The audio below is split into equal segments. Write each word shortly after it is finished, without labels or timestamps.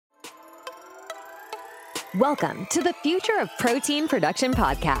Welcome to the Future of Protein Production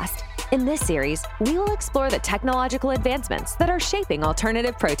podcast. In this series, we will explore the technological advancements that are shaping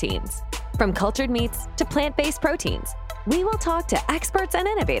alternative proteins. From cultured meats to plant-based proteins, we will talk to experts and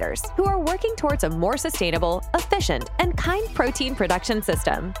innovators who are working towards a more sustainable, efficient, and kind protein production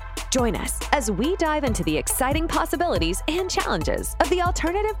system. Join us as we dive into the exciting possibilities and challenges of the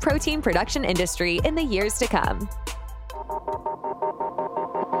alternative protein production industry in the years to come.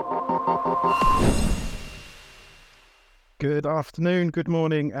 Good afternoon, good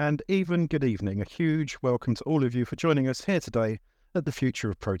morning, and even good evening. A huge welcome to all of you for joining us here today at the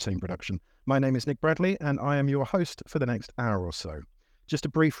Future of Protein Production. My name is Nick Bradley, and I am your host for the next hour or so. Just a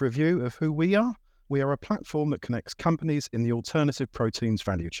brief review of who we are. We are a platform that connects companies in the alternative proteins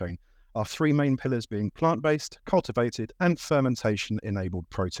value chain. Our three main pillars being plant-based, cultivated, and fermentation-enabled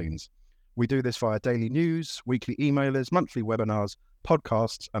proteins. We do this via daily news, weekly emailers, monthly webinars,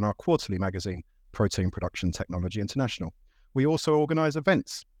 podcasts, and our quarterly magazine, Protein Production Technology International. We also organise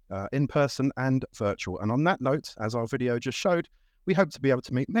events, in person and virtual. And on that note, as our video just showed, we hope to be able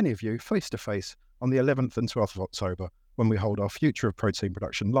to meet many of you face-to-face on the 11th and 12th of October when we hold our Future of Protein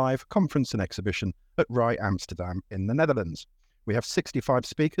Production live conference and exhibition at RAI Amsterdam in the Netherlands. We have 65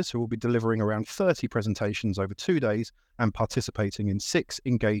 speakers who will be delivering around 30 presentations over 2 days and participating in 6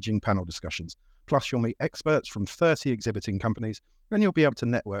 engaging panel discussions. Plus, you'll meet experts from 30 exhibiting companies, and you'll be able to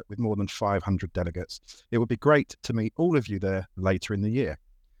network with more than 500 delegates. It would be great to meet all of you there later in the year.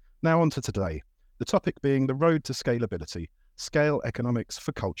 Now on to today, the topic being the road to scalability, scale economics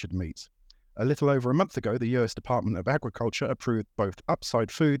for cultured meat. A little over a month ago, the US Department of Agriculture approved both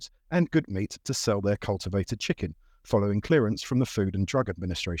Upside Foods and Good Meat to sell their cultivated chicken, following clearance from the Food and Drug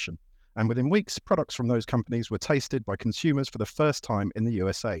Administration. And within weeks, products from those companies were tasted by consumers for the first time in the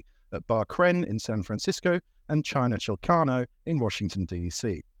USA, at Bar Kren in San Francisco and China Chilcano in Washington,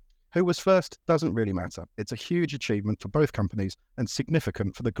 D.C. Who was first doesn't really matter. It's a huge achievement for both companies and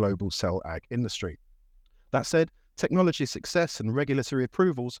significant for the global cell ag industry. That said, technology success and regulatory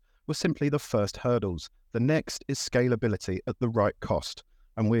approvals were simply the first hurdles. The next is scalability at the right cost,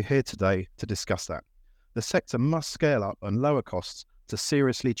 and we're here today to discuss that. The sector must scale up and lower costs to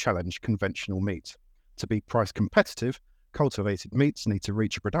seriously challenge conventional meat. To be price competitive, cultivated meats need to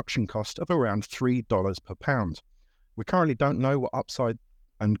reach a production cost of around $3 per pound. We currently don't know what Upside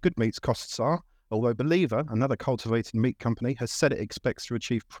and Good Meat's costs are, although Believer, another cultivated meat company, has said it expects to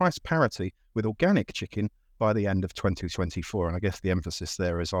achieve price parity with organic chicken by the end of 2024. And I guess the emphasis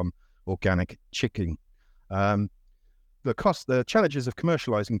there is on organic chicken. The challenges of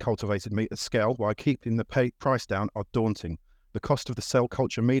commercializing cultivated meat at scale while keeping the price down are daunting. The cost of the cell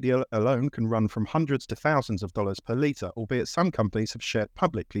culture media alone can run from hundreds to thousands of dollars per litre, albeit some companies have shared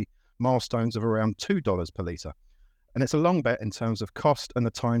publicly milestones of around $2 per litre. And it's a long bet in terms of cost and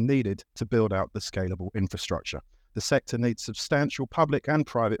the time needed to build out the scalable infrastructure. The sector needs substantial public and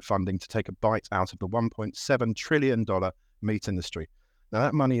private funding to take a bite out of the $1.7 trillion meat industry. Now,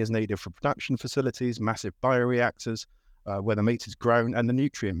 that money is needed for production facilities, massive bioreactors, where the meat is grown, and the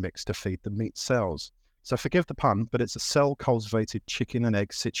nutrient mix to feed the meat cells. So forgive the pun, but it's a cell-cultivated chicken and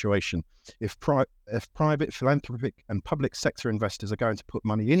egg situation. If private, philanthropic and public sector investors are going to put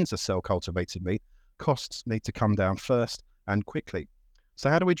money into cell-cultivated meat, costs need to come down first and quickly. So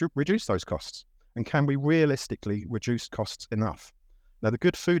how do we reduce those costs? And can we realistically reduce costs enough? Now, the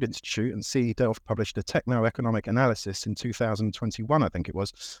Good Food Institute and CE Delft published a techno-economic analysis in 2021, I think it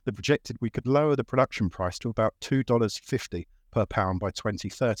was, that projected we could lower the production price to about $2.50 per pound by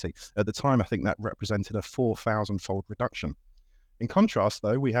 2030. At the time, I think that represented a 4,000-fold reduction. In contrast,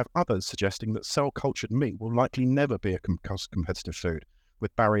 though, we have others suggesting that cell-cultured meat will likely never be a cost-competitive food,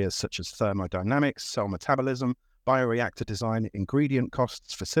 with barriers such as thermodynamics, cell metabolism, bioreactor design, ingredient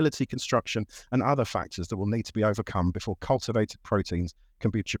costs, facility construction, and other factors that will need to be overcome before cultivated proteins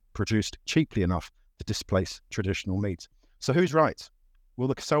can be produced cheaply enough to displace traditional meat. So who's right? Will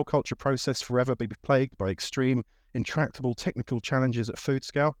the cell culture process forever be plagued by extreme, intractable technical challenges at food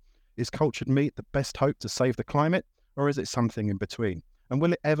scale? Is cultured meat the best hope to save the climate, or is it something in between? And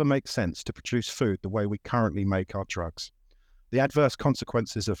will it ever make sense to produce food the way we currently make our drugs? The adverse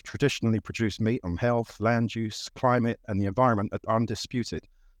consequences of traditionally produced meat on health, land use, climate, and the environment are undisputed.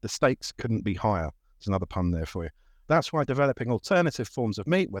 The stakes couldn't be higher. There's another pun there for you. That's why developing alternative forms of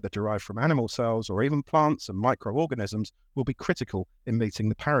meat, whether derived from animal cells or even plants and microorganisms, will be critical in meeting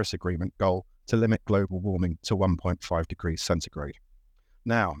the Paris Agreement goal to limit global warming to 1.5 degrees centigrade.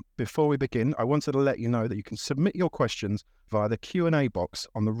 Now, before we begin, I wanted to let you know that you can submit your questions via the Q&A box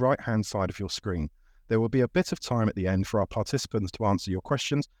on the right-hand side of your screen. There will be a bit of time at the end for our participants to answer your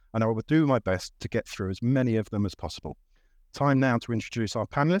questions, and I will do my best to get through as many of them as possible. Time now to introduce our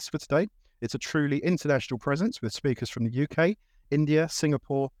panelists for today. It's a truly international presence with speakers from the UK, India,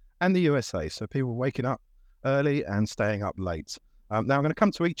 Singapore, and the USA. So people waking up early and staying up late. Now I'm going to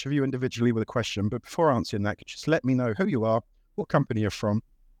come to each of you individually with a question, but before answering that, just let me know who you are, what company you're from,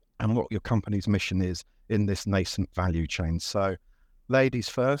 and what your company's mission is in this nascent value chain. So ladies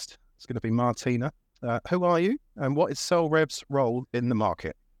first, it's going to be Martina. Who are you and what is CellRev's role in the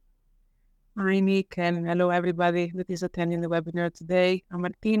market? Hi, Nick, and hello, everybody that is attending the webinar today. I'm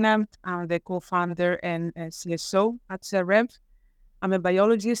Martina. I'm the co-founder and CSO at CellRev. I'm a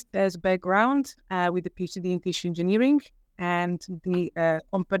biologist as background with a PhD in tissue engineering, and the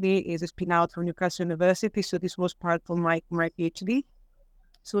company is a spin-out from Newcastle University, so this was part of my PhD.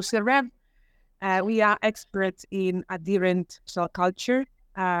 So CellRev, we are experts in adherent cell culture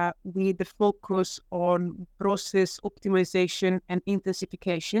with the focus on process optimization and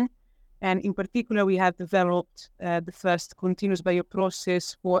intensification. And in particular, we have developed the first continuous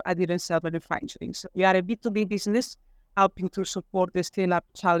bioprocess for adherent cell manufacturing. So we are a B2B business helping to support the scale-up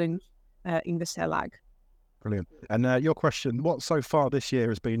challenge in the cell ag. Brilliant. And your question, what so far this year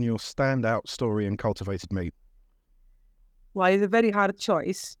has been your standout story in cultivated meat? Well, it's a very hard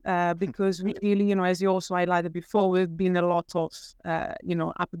choice because we really, as you also highlighted before, we've been a lot of,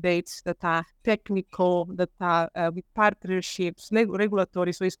 updates that are technical, that are with partnerships,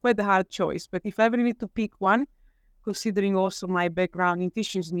 regulatory. So it's quite a hard choice. But if I ever need to pick one, considering also my background in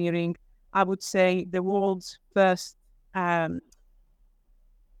tissue engineering, I would say the world's first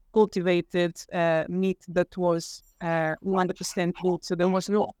cultivated meat that was 100% wood. So there was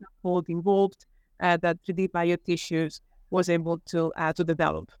no wood involved that 3D biotissues was able to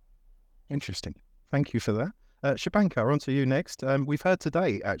develop. Interesting. Thank you for that. Shubhankar, on to you next. We've heard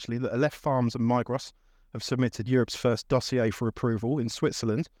today, actually, that Aleph Farms and Migros have submitted Europe's first dossier for approval in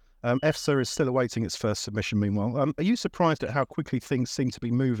Switzerland. EFSA is still awaiting its first submission, meanwhile. Are you surprised at how quickly things seem to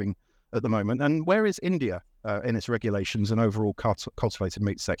be moving at the moment? And where is India in its regulations and overall cultivated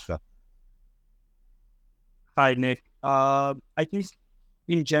meat sector? Hi, Nick. I think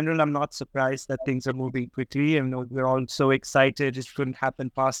in general, I'm not surprised that things are moving quickly. And we're all so excited. It couldn't happen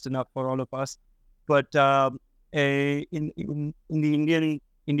fast enough for all of us. But in the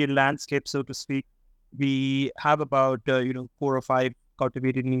Indian landscape, so to speak, we have about 4 or 5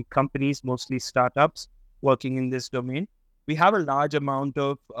 cultivated meat companies, mostly startups, working in this domain. We have a large amount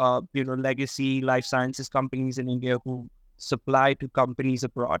of legacy life sciences companies in India who supply to companies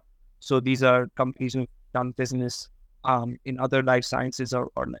abroad. So these are companies who've done business in other life sciences or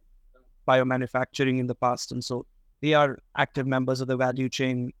like biomanufacturing in the past. And so they are active members of the value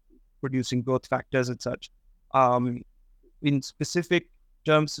chain, producing growth factors and such. In specific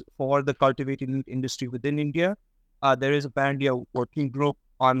terms for the cultivated meat industry within India, there is apparently a working group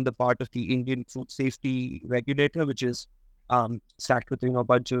on the part of the Indian Food Safety Regulator, which is stacked with a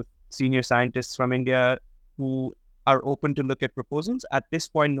bunch of senior scientists from India who are open to look at proposals. At this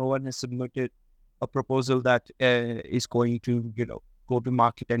point, no one has submitted a proposal that is going to, go to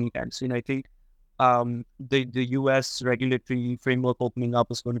market anytime soon. I think the US regulatory framework opening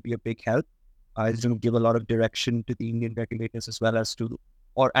up is going to be a big help. It's going to give a lot of direction to the Indian regulators as well as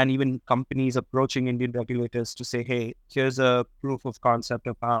and even companies approaching Indian regulators to say, hey, here's a proof of concept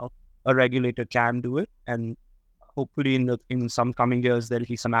of how a regulator can do it. And hopefully in some coming years, there'll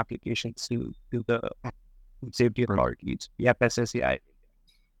be some applications to the food safety authorities, the FSSAI.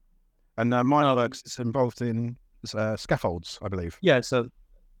 And Migros is involved in scaffolds, I believe. Yeah, so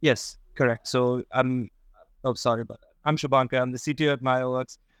yes, correct. So sorry about that. I'm Shubhankar. I'm the CTO at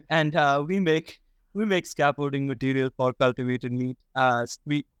Migros, and we make scaffolding material for cultivated meat.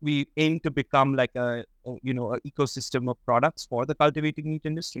 We aim to become like a ecosystem of products for the cultivated meat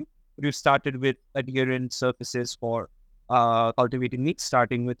industry. We've started with adherent surfaces for cultivated meat,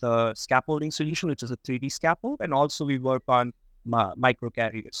 starting with a scaffolding solution, which is a 3D scaffold, and also we work on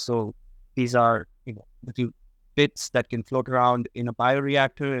microcarriers. So these are little bits that can float around in a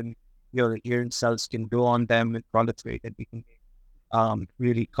bioreactor, and your adherent cells can go on them and proliferate, and we can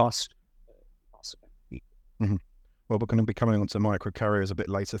really cost. Mm-hmm. Well, we're going to be coming on to microcarriers a bit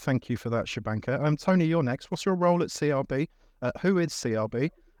later. Thank you for that, Shubhankar. Tony, you're next. What's your role at CRB? Who is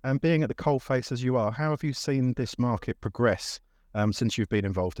CRB? And being at the coalface as you are, how have you seen this market progress since you've been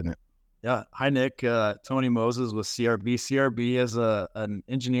involved in it? Yeah. Hi, Nick. Tony Moses with CRB. CRB is an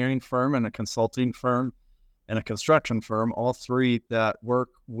engineering firm and a consulting firm and a construction firm, all three that work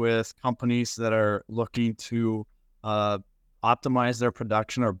with companies that are looking to optimize their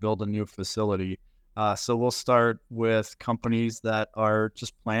production or build a new facility. So we'll start with companies that are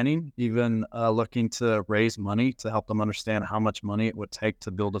just planning, even looking to raise money to help them understand how much money it would take to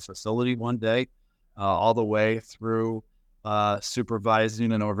build a facility one day, all the way through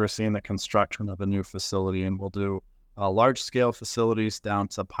supervising and overseeing the construction of a new facility, and we'll do large-scale facilities down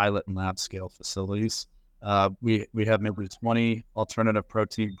to pilot and lab-scale facilities. We have maybe 20 alternative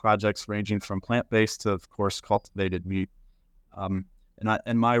protein projects ranging from plant-based to, of course, cultivated meat.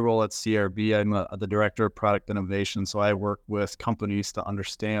 In my role at CRB, I'm the Director of Product Innovation, so I work with companies to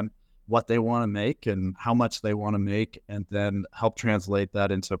understand what they want to make and how much they want to make, and then help translate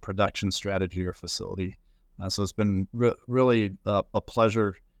that into a production strategy or facility. So it's been really a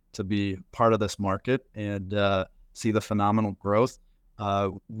pleasure to be part of this market and see the phenomenal growth.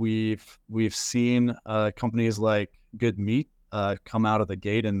 We've seen companies like Good Meat come out of the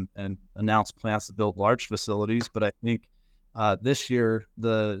gate and announce plans to build large facilities. But I think this year,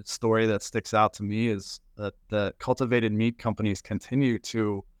 the story that sticks out to me is that the cultivated meat companies continue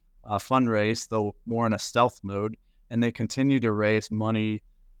to fundraise, though more in a stealth mode, and they continue to raise money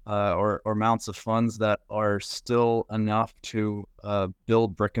or amounts of funds that are still enough to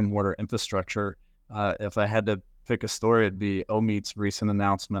build brick and mortar infrastructure. If I had to pick a story, it'd be O-Meat's recent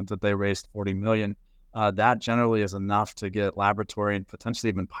announcement that they raised $40 million. That generally is enough to get laboratory and potentially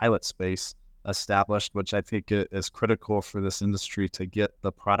even pilot space established, which I think is critical for this industry to get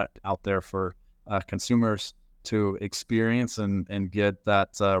the product out there for consumers to experience and get that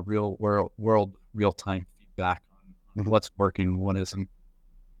real-time feedback on what's working and what isn't.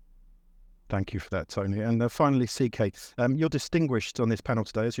 Thank you for that, Tony. And finally, CK, you're distinguished on this panel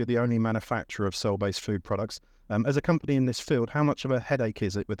today as you're the only manufacturer of cell-based food products. As a company in this field, how much of a headache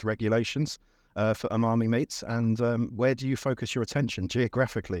is it with regulations for umami meats, and where do you focus your attention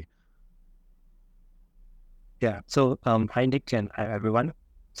geographically? Yeah, so hi Nick and hi everyone.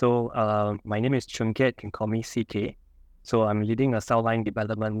 So my name is Choon Kiat, you can call me CK. So I'm leading a cell line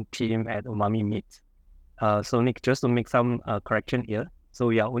development team at Umami Meats. So Nick, just to make some correction here. So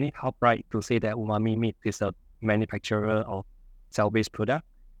we are only half right to say that Umami Meat is a manufacturer of cell-based product.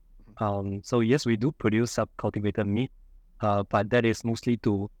 So yes, we do produce cultivated meat, but that is mostly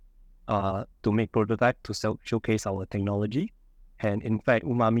to make prototype to showcase our technology. And in fact,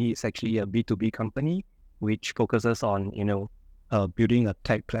 Umami is actually a B2B company which focuses on building a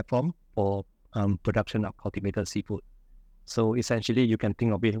tech platform for production of cultivated seafood. So essentially, you can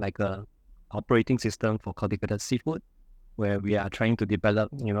think of it like a operating system for cultivated seafood, where we are trying to develop,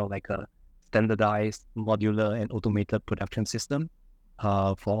 like a standardized, modular, and automated production system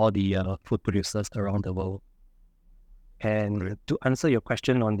for all the food producers around the world. And to answer your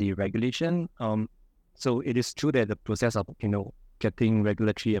question on the regulation, so it is true that the process of, getting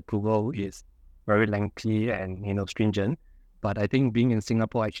regulatory approval is very lengthy and, stringent. But I think being in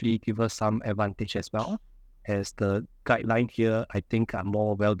Singapore actually gives us some advantage as well, as the guideline here, I think, are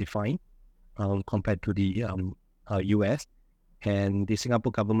more well-defined compared to the US. And the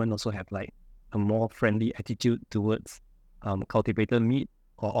Singapore government also have like a more friendly attitude towards cultivated meat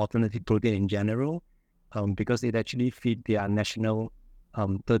or alternative protein in general, because it actually fit their national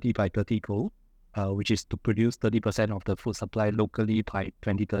 30 by 30 goal, which is to produce 30% of the food supply locally by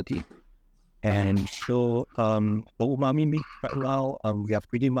 2030. And so for Umami Meat right now, we are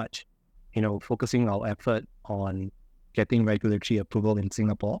pretty much, focusing our effort on getting regulatory approval in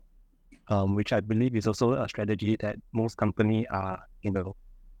Singapore, which I believe is also a strategy that most companies are,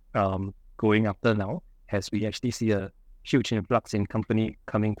 going after now, as we actually see a huge influx in company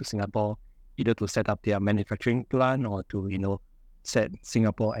coming to Singapore, either to set up their manufacturing plant or to, set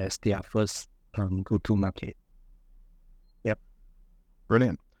Singapore as their first go-to market. Yep.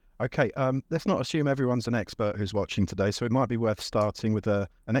 Brilliant. Okay, let's not assume everyone's an expert who's watching today, so it might be worth starting with an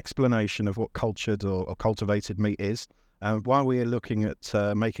explanation of what cultured or cultivated meat is, while we are looking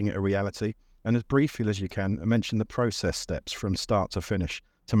at making it a reality, and as briefly as you can, mention the process steps from start to finish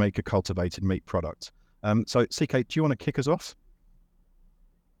to make a cultivated meat product. So, CK, do you want to kick us off?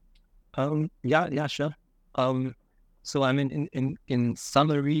 Yeah, sure. So I mean, in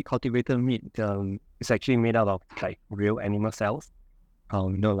summary, cultivated meat is actually made out of like real animal cells,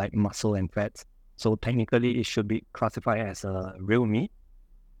 like muscle and fats. So technically, it should be classified as a real meat.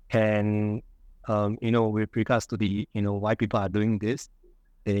 And with regards to the why people are doing this,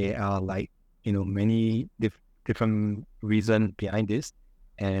 there are like many different reasons behind this,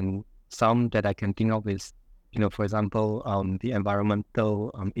 and some that I can think of is for example the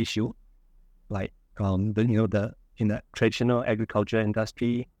environmental issue, like in the traditional agriculture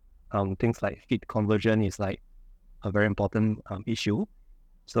industry, things like feed conversion is like a very important issue.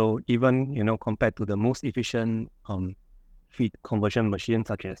 So even compared to the most efficient feed conversion machine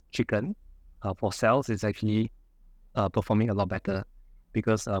such as chicken, for cells is actually performing a lot better,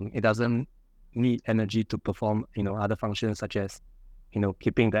 because it doesn't need energy to perform other functions such as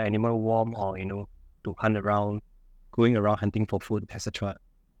keeping the animal warm or to hunt around going around hunting for food, etc.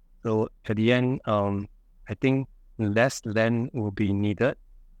 So at the end, I think less land will be needed,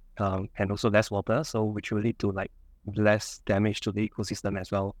 and also less water, so which will lead to like less damage to the ecosystem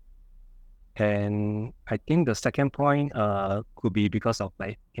as well. And I think the second point could be because of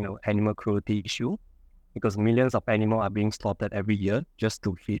like, animal cruelty issue, because millions of animals are being slaughtered every year just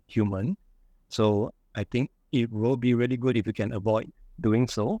to feed human. So I think it will be really good if you can avoid doing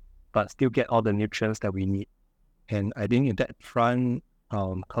so, but still get all the nutrients that we need. And I think in that front,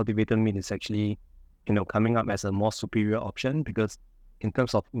 cultivated meat is actually, coming up as a more superior option, because in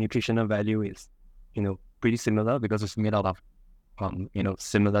terms of nutritional value, it's, pretty similar because it's made out of,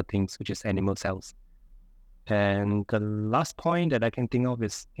 similar things, which is animal cells. And the last point that I can think of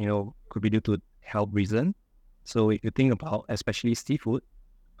is, could be due to health reason. So if you think about especially seafood,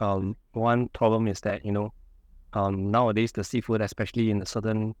 one problem is that, nowadays the seafood, especially in a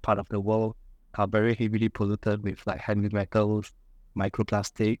certain part of the world, are very heavily polluted with like heavy metals,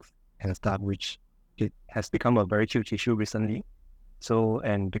 microplastics and stuff, which it has become a very huge issue recently. So,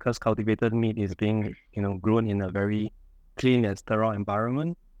 and because cultivated meat is being, grown in a very clean and sterile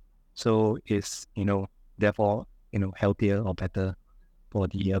environment, so it's, therefore, healthier or better for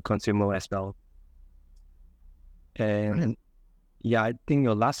the consumer as well. And yeah, I think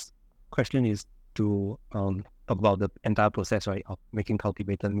your last question is to talk about the entire process, right, of making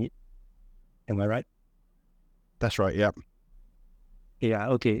cultivated meat. Am I right? That's right, yeah. Yeah,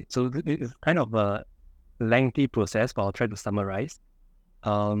 okay. So it's kind of a lengthy process, but I'll try to summarize.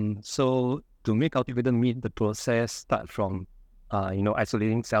 So to make cultivated meat, the process starts from,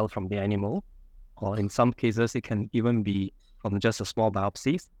 isolating cells from the animal, or in some cases, it can even be from just a small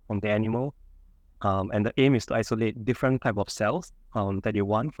biopsies from the animal. And the aim is to isolate different type of cells that you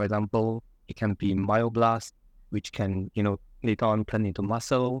want. For example, it can be myoblasts, which can, later on turn into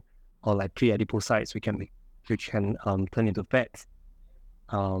muscle, or like pre-adipocytes, which can turn into fats.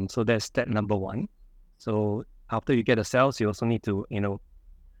 So that's step number one. So after you get the cells, you also need to,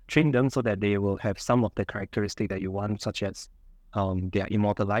 train them so that they will have some of the characteristics that you want, such as they are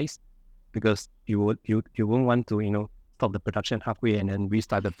immortalized, because you won't want to, stop the production halfway and then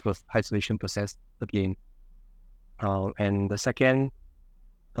restart the isolation process again. And the second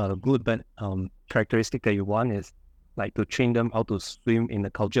good but characteristic that you want is like to train them how to swim in the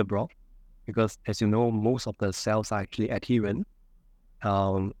culture broth, because as you know, most of the cells are actually adherent,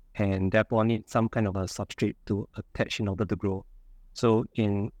 and therefore need some kind of a substrate to attach in order to grow. So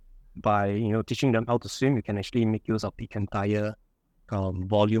by teaching them how to swim, you can actually make use of the entire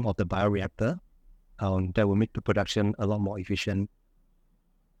volume of the bioreactor. That will make the production a lot more efficient.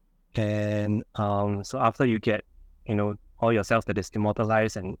 And so after you get all your cells that is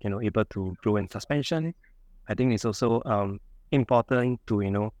immortalized and able to grow in suspension, I think it's also important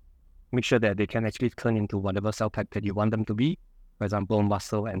to make sure that they can actually turn into whatever cell type that you want them to be. For example,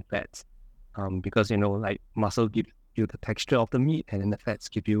 muscle and fats, because like muscle gives you the texture of the meat, and then the fats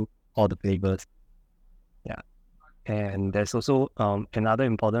give you all the flavors. Yeah, and there's also another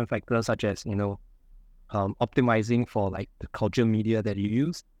important factor, such as optimizing for like the culture media that you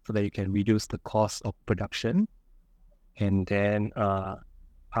use, so that you can reduce the cost of production. And then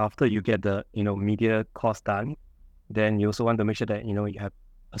after you get the media cost done, then you also want to make sure that you have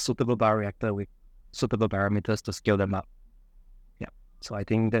a suitable bioreactor with suitable parameters to scale them up. Yeah, so I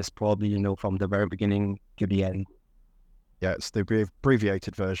think that's probably from the very beginning to the end. Yeah, it's the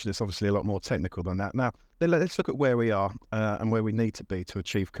abbreviated version. It's obviously a lot more technical than that. Now, let's look at where we are and where we need to be to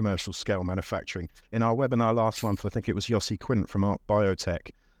achieve commercial scale manufacturing. In our webinar last month, I think it was Yossi Quint from Arc Biotech,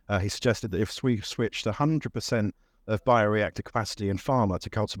 he suggested that if we switched 100% of bioreactor capacity in pharma to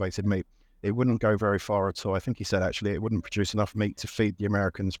cultivated meat, it wouldn't go very far at all. I think he said actually it wouldn't produce enough meat to feed the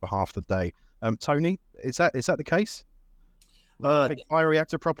Americans for half the day. Tony, is that the case? Big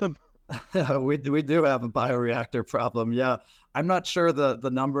bioreactor problem? We do have a bioreactor problem. Yeah, I'm not sure the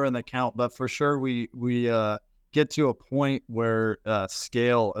number and the count, but for sure we get to a point where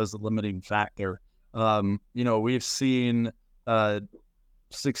scale is a limiting factor. We've seen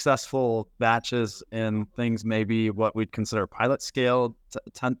successful batches in things maybe what we'd consider pilot scale,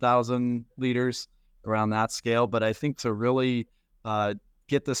 10,000 liters, around that scale. But I think to really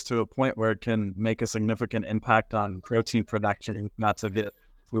get this to a point where it can make a significant impact on protein production, not to get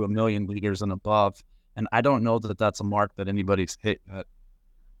through 1 million liters and above. And I don't know that that's a mark that anybody's hit yet.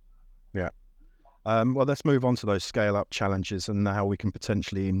 Yeah. Well, let's move on to those scale-up challenges and how we can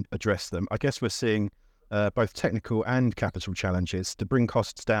potentially address them. I guess we're seeing both technical and capital challenges. To bring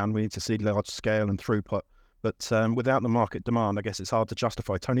costs down, we need to see large scale and throughput. But without the market demand, I guess it's hard to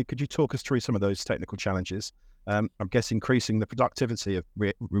justify. Tony, could you talk us through some of those technical challenges? I guess increasing the productivity of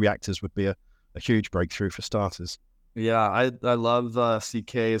reactors would be a huge breakthrough for starters. Yeah, I love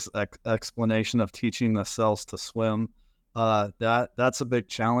CK's explanation of teaching the cells to swim. That's a big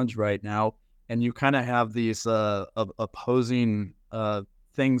challenge right now, and you kind of have these opposing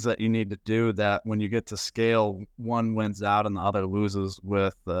things that you need to do. That when you get to scale, one wins out and the other loses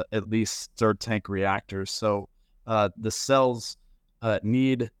with at least stirred tank reactors. So the cells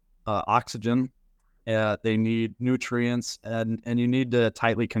need oxygen. They need nutrients, and you need to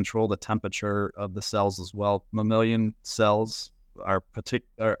tightly control the temperature of the cells as well. Mammalian cells are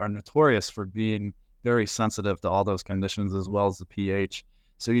notorious for being very sensitive to all those conditions as well as the pH.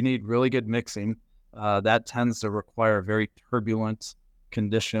 So you need really good mixing. That tends to require very turbulent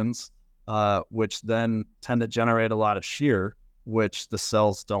conditions, which then tend to generate a lot of shear, which the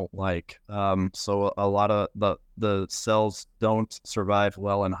cells don't like. So a lot of the cells don't survive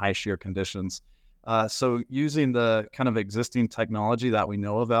well in high shear conditions. So using the kind of existing technology that we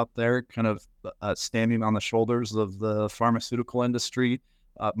know of out there, kind of standing on the shoulders of the pharmaceutical industry,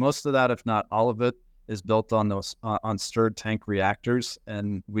 most of that, if not all of it, is built on those on stirred tank reactors,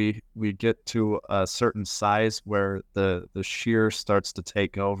 and we get to a certain size where the shear starts to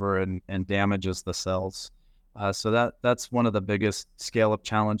take over and damages the cells. So that's one of the biggest scale up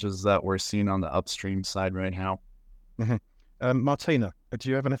challenges that we're seeing on the upstream side right now. Mm-hmm. Martina, do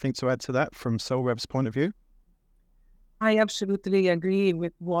you have anything to add to that from CellRev's point of view? I absolutely agree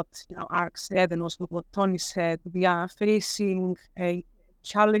with what Ark said and also what Tony said. We are facing a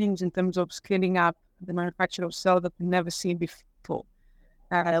challenge in terms of scaling up the manufacture of cells that we've never seen before.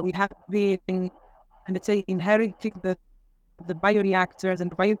 We have been, let's say, inheriting the bioreactors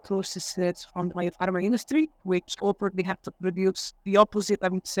and bioprocesses from the biopharma industry, which ultimately have to produce the opposite, I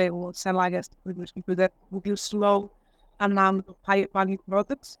would say, what cell line has to produce, because that would be slow amount of high value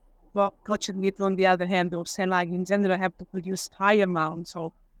products. But cultured meat, on the other hand, or cell line in general, have to produce high amounts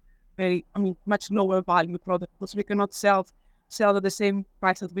of much lower value products, because we cannot sell at the same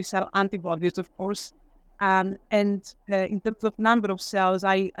price as we sell antibodies, of course. And in terms of number of cells,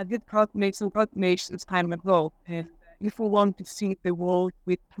 I did calculate some calculations time ago. And if we want to feed the world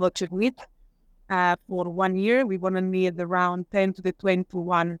with cultured meat for 1 year, we want to need around 10 to the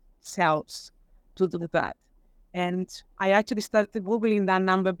 21 cells to do that. And I actually started Googling that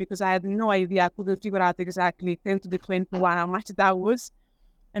number because I had no idea. I couldn't figure out exactly 10 to the 21 how much that was.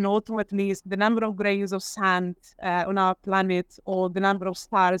 And ultimately, it's the number of grains of sand on our planet or the number of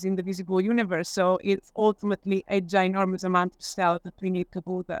stars in the visible universe. So it's ultimately a ginormous amount of cells that we need to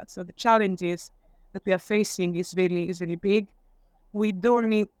do that. So the challenges that we are facing is really big. We don't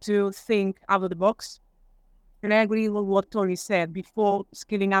need to think out of the box. And I agree with what Tony said. Before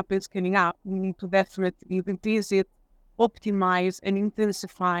scaling up is scaling up, we need to definitely revisit, optimize, and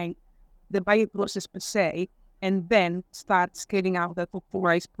intensify the bioprocess per se, and then start scaling out that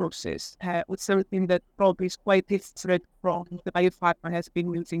optimized process with something that probably is quite different from the biopharma has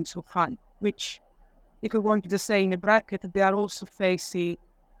been using so far, which, if we wanted to say in a bracket, they are also facing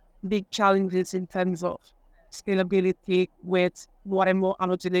big challenges in terms of scalability with more and more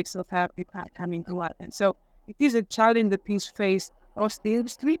allogeneic cell therapy coming to light. And so it is a challenge that is faced across the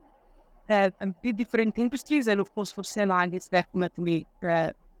industry and different industries. And of course, for cell line, it's definitely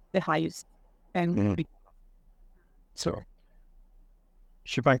the highest. And so,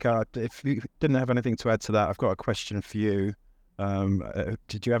 Shubhankar, if you didn't have anything to add to that, I've got a question for you.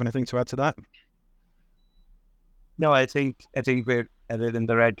 Did you have anything to add to that? No, I think we're headed in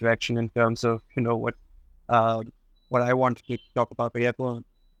the right direction in terms of what I wanted to talk about. But yeah, go on.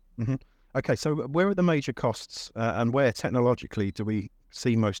 Mm-hmm. Okay, so where are the major costs and where technologically do we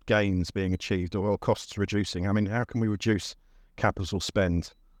see most gains being achieved or costs reducing? I mean, how can we reduce capital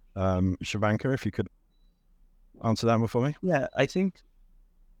spend? Shubhankar, if you could answer that one for me. Yeah, I think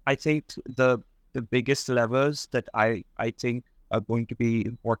the biggest levers that I think are going to be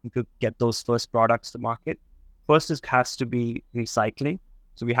important to get those first products to market. First has to be recycling.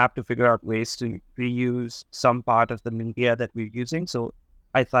 So we have to figure out ways to reuse some part of the media that we're using. So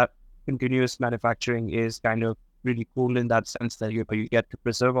I thought continuous manufacturing is kind of really cool in that sense that you get to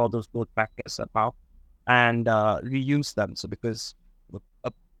preserve all those growth factors somehow and reuse them. So because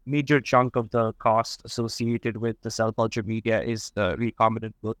a major chunk of the cost associated with the cell culture media is the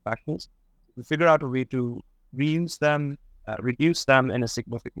recombinant growth factors. We figure out a way to reuse them, reduce them in a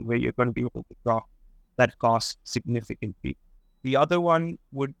significant way. You're going to be able to drop that cost significantly. The other one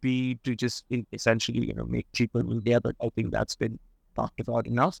would be to just essentially, make cheaper media, but I think that's been talked about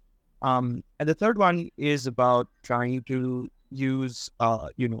enough. And the third one is about trying to use,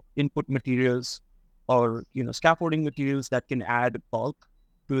 input materials or, scaffolding materials that can add bulk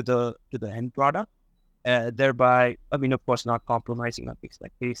to the end product. Thereby, of course, not compromising on things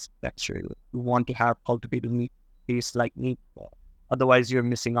like taste, texture. We want to have cultivated meat taste like meat. Otherwise, you're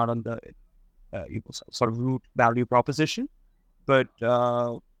missing out on the sort of root value proposition. But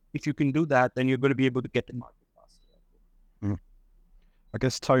if you can do that, then you're going to be able to get to market faster. I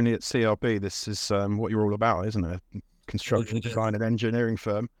guess, Tony, at CRB, this is what you're all about, isn't it? Construction design and engineering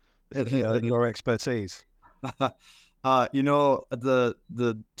firm. Your expertise. The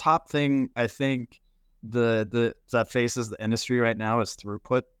top thing I think that faces the industry right now is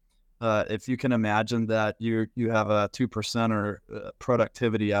throughput. If you can imagine that you have a 2% or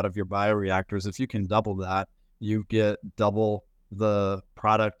productivity out of your bioreactors, if you can double that, you get double the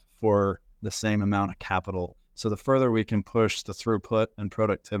product for the same amount of capital. So the further we can push the throughput and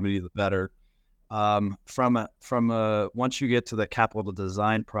productivity, the better. Once you get to the capital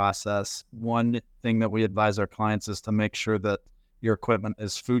design process, one thing that we advise our clients is to make sure that your equipment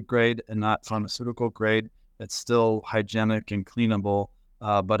is food grade and not pharmaceutical grade. It's still hygienic and cleanable,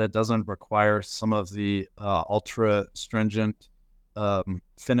 but it doesn't require some of the ultra stringent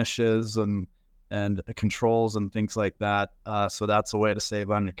finishes and controls and things like that. So that's a way to save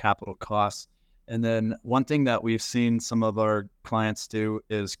on your capital costs. And then one thing that we've seen some of our clients do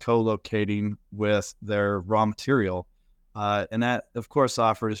is co-locating with their raw material. And that, of course,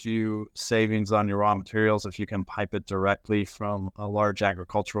 offers you savings on your raw materials if you can pipe it directly from a large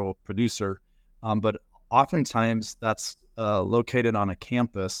agricultural producer. But oftentimes that's located on a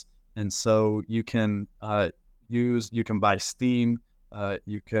campus. And so you can buy steam,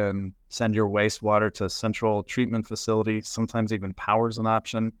 you can send your wastewater to a central treatment facility, sometimes even power is an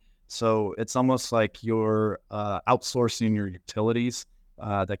option. So it's almost like you're outsourcing your utilities,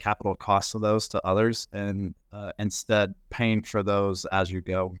 the capital costs of those to others, and instead paying for those as you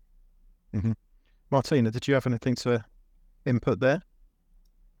go. Mm-hmm. Martina, did you have anything to input there?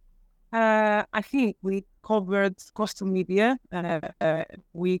 I think we covered cost of media.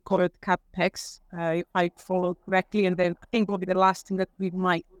 We covered CapEx, if I followed correctly. And then I think probably the last thing that we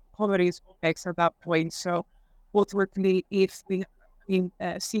might cover is OpEx at that point. So ultimately, if we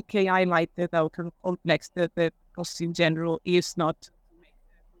CK highlighted how complex the cost in general is not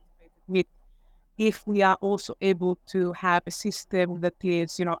with. If we are also able to have a system that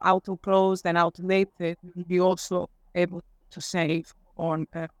is, auto-closed and automated, we'll be also able to save on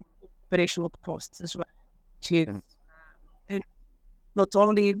operational costs as well. Which is not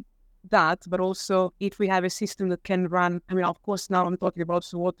only that, but also if we have a system that can run, of course, now I'm talking about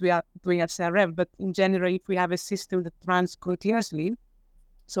what we are doing at CRF, but in general, if we have a system that runs continuously,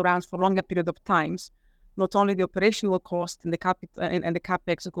 so runs for longer period of times, not only the operational cost and the capital and the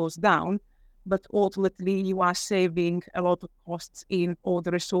capex goes down, but ultimately you are saving a lot of costs in all the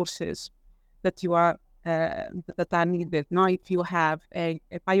resources that you are that are needed. Now, if you have a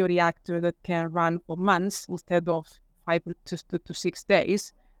bioreactor that can run for months instead of 5 to 6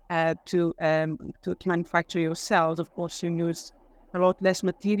 days to manufacture your cells, of course, you use a lot less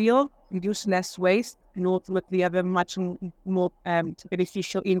material, reduce less waste, and ultimately have a much more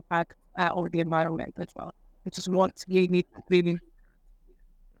beneficial impact on the environment as well, which is what you need really.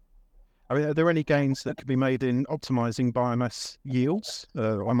 Are there any gains that could be made in optimizing biomass yields?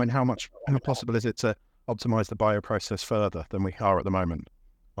 How possible is it to optimize the bioprocess further than we are at the moment,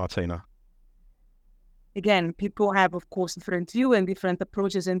 Martina? Again, people have, of course, different view and different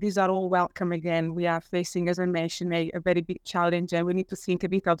approaches, and these are all welcome. Again, we are facing, as I mentioned, a very big challenge, and we need to think a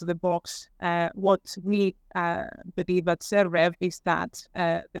bit out of the box. What we believe at CRF is that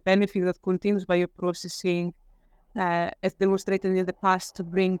the benefit that continuous bioprocessing as demonstrated in the past to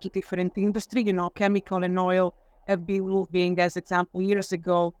bring to different industry, chemical and oil have been moving, as example, years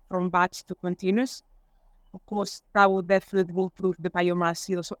ago from batch to continuous. Of course, that will definitely improve the biomass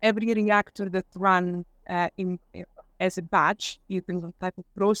yield. So every reactor that runs as a batch using some type of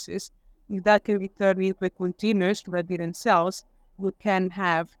process, if that can be turned into a continuous rather than cells, we can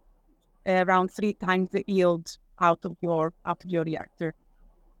have around 3 times the yield out of your reactor.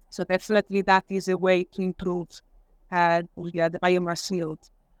 So definitely that is a way to improve the biomass yield.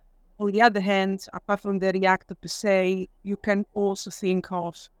 On the other hand, apart from the reactor per se, you can also think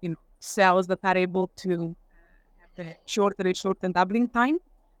of cells that are able to have a shorter doubling time.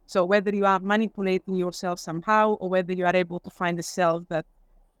 So whether you are manipulating your cells somehow, or whether you are able to find the cells that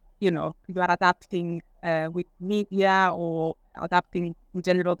you are adapting with media or adapting in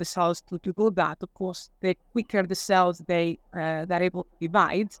general the cells to do that. Of course, the quicker the cells they're able to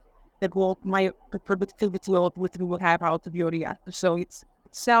divide, the more productivity of what we will have out of your reactor. So it's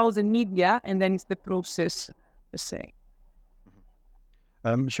cells and media, and then it's the process per se.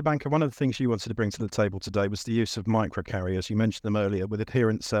 Shubhankar, one of the things you wanted to bring to the table today was the use of microcarriers. You mentioned them earlier with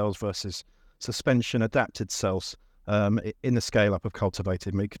adherent cells versus suspension adapted cells in the scale up of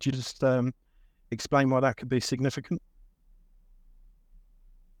cultivated meat. Could you just explain why that could be significant?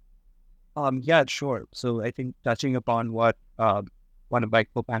 Yeah, sure. So I think touching upon what one of my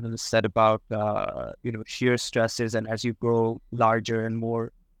co-panelists said about shear stresses, and as you grow larger and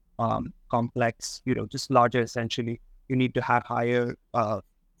more complex, just larger essentially, you need to have higher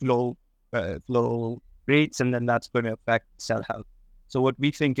flow rates, and then that's going to affect cell health. So what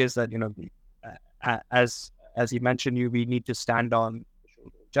we think is that as you mentioned, we need to stand on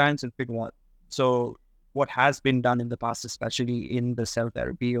giants and figure out. So what has been done in the past, especially in the cell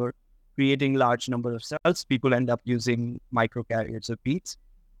therapy or creating large number of cells, people end up using microcarriers of beads.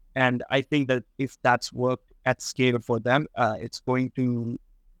 And I think that if that's worked at scale for them, it's going to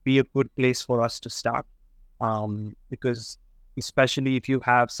be a good place for us to start. Because especially if you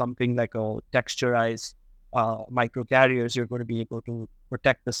have something like a texturized microcarriers, you're going to be able to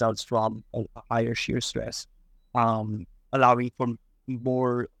protect the cells from a higher shear stress, allowing for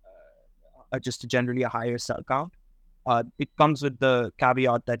more, just generally a higher cell count. It comes with the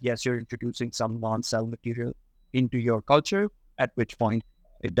caveat that, yes, you're introducing some non-cell material into your culture, at which point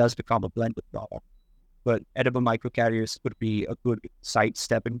it does become a blended product. But edible microcarriers could be a good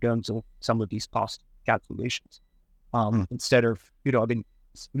sidestep in terms of some of these cost calculations. Instead of, a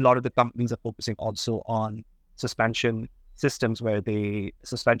lot of the companies are focusing also on suspension systems where they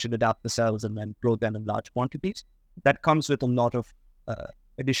suspension adapt the cells and then grow them in large quantities. That comes with a lot of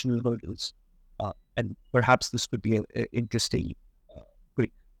additional hurdles. And perhaps this could be an interesting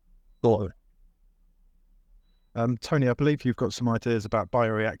quick goal. Tony, I believe you've got some ideas about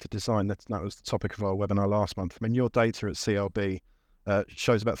bioreactor design. That was the topic of our webinar last month. I mean, your data at CLB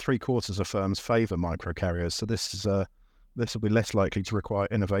shows about 3/4 of firms favour microcarriers. So this will be less likely to require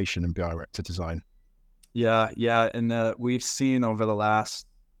innovation in bioreactor design. Yeah, and we've seen over the last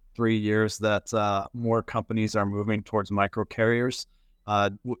 3 years that more companies are moving towards microcarriers.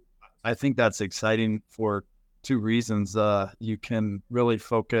 I think that's exciting for two reasons. You can really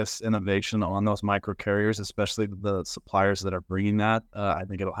focus innovation on those microcarriers, especially the suppliers that are bringing that. I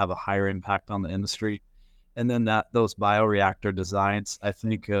think it'll have a higher impact on the industry. And then those bioreactor designs, I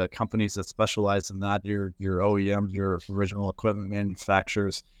think companies that specialize in that, your OEMs, your original equipment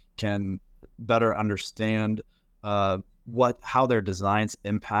manufacturers, can better understand how their designs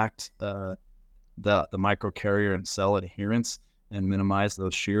impact the microcarrier and cell adherence and minimize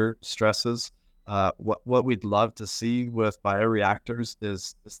those shear stresses. What we'd love to see with bioreactors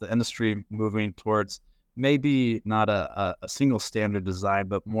is the industry moving towards maybe not a single standard design,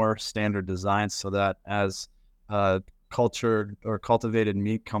 but more standard designs, so that as cultured or cultivated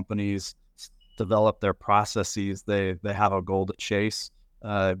meat companies develop their processes, they have a goal to chase.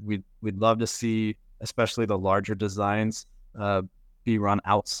 We'd love to see, especially the larger designs, be run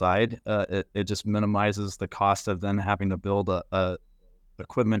outside. It just minimizes the cost of then having to build a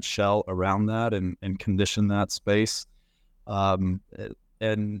equipment shell around that and condition that space.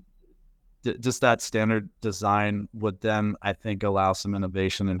 And just that standard design would then, I think, allow some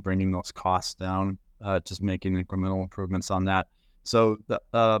innovation in bringing those costs down, just making incremental improvements on that. So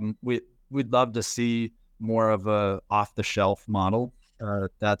we'd love to see more of a off-the-shelf model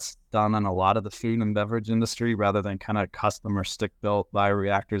that's done on a lot of the food and beverage industry, rather than kind of custom or stick-built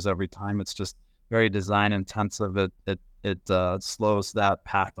bioreactors every time. It's just very design intensive. It slows that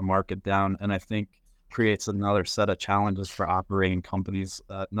path to market down, and I think creates another set of challenges for operating companies,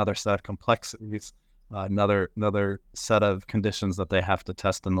 another set of complexities, another set of conditions that they have to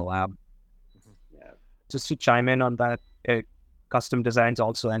test in the lab. Yeah. Just to chime in on that, custom designs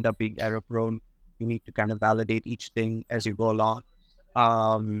also end up being error prone. You need to kind of validate each thing as you go along,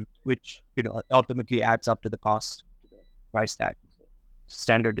 which ultimately adds up to the cost, price tag.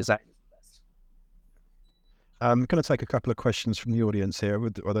 Standard design. I'm going to take a couple of questions from the audience here.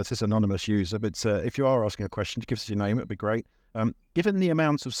 Well, this is anonymous user, but if you are asking a question, give us your name. It'd be great. Given the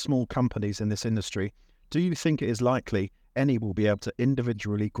amount of small companies in this industry, do you think it is likely any will be able to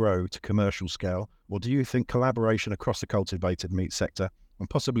individually grow to commercial scale, or do you think collaboration across the cultivated meat sector and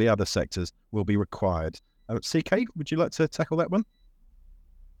possibly other sectors will be required? CK, would you like to tackle that one?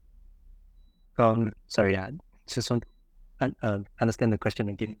 Sorry, I just want to understand the question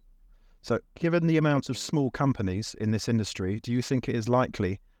again. So given the amount of small companies in this industry, do you think it is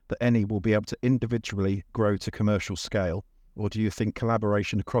likely that any will be able to individually grow to commercial scale, or do you think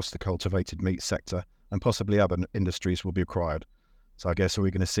collaboration across the cultivated meat sector and possibly other industries will be required? So I guess, are we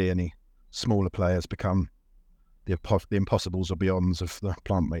going to see any smaller players become the impossibles or beyonds of the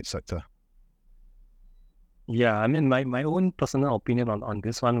plant meat sector? Yeah, I mean, my own personal opinion on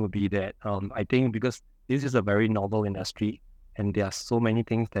this one would be that I think because this is a very novel industry, and there are so many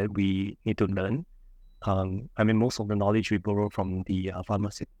things that we need to learn. I mean, most of the knowledge we borrow from the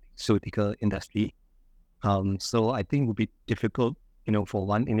pharmaceutical pharmaceutical industry. So I think it would be difficult, for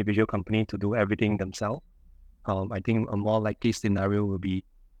one individual company to do everything themselves. I think a more likely scenario will be,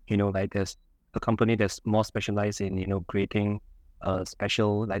 like there's a company that's more specialized in, creating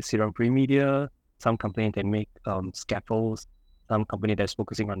special like serum-free media, some company that make scaffolds, some company that's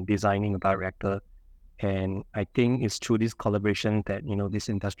focusing on designing a bioreactor. And I think it's through this collaboration that, this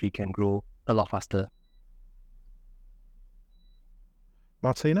industry can grow a lot faster.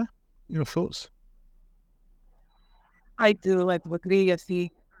 Martina, your thoughts? I do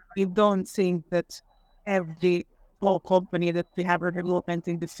agree. We don't think that every small company that we have a development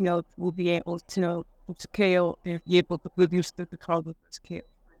in the field will be able to scale and be able to produce the product at scale.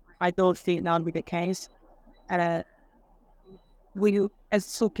 I don't think that will be the case. And as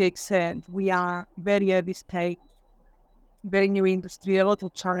Sukek said, we are very early stage, very new industry, a lot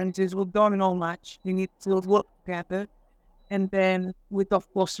of challenges. We don't know much. We need to work together. And then with,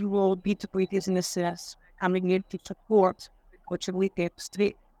 of course, rural B2B businesses coming in to support the coachability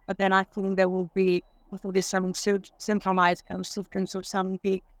industry. But then I think there will be some centralized consultants or some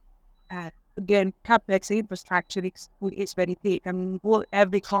big, again, CapEx infrastructure is very big. I mean, will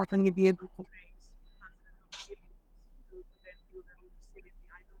every company be able to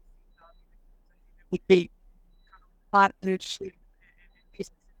would be partnership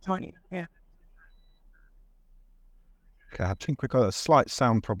business joining? Yeah. Okay, I think we've got a slight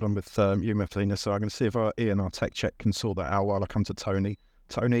sound problem with you, Martina, so I'm going to see if Ian, our tech check, can sort that out while I come to Tony.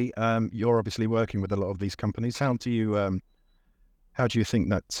 Tony, you're obviously working with a lot of these companies. How do you think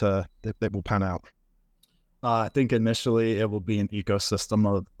that that will pan out? I think initially it will be an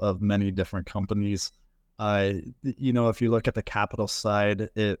ecosystem of many different companies. If you look at the capital side,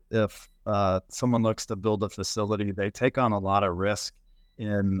 if someone looks to build a facility, they take on a lot of risk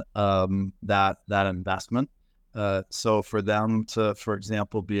in that investment. So for them to, for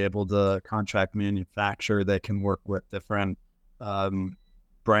example, be able to contract manufacture, they can work with different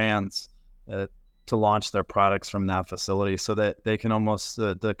brands to launch their products from that facility, so that they can almost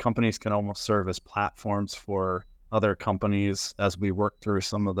the companies can almost serve as platforms for other companies as we work through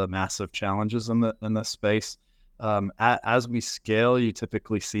some of the massive challenges in this space. As we scale, you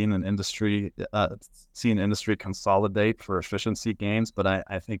typically see an industry consolidate for efficiency gains, but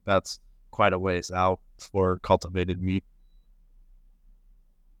I think that's quite a ways out for cultivated meat.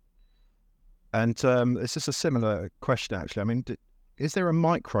 And it's just a similar question, actually. I mean, is there a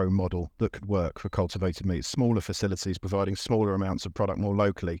micro model that could work for cultivated meat? Smaller facilities providing smaller amounts of product more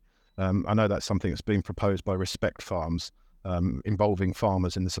locally. I know that's something that's been proposed by Respect Farms, involving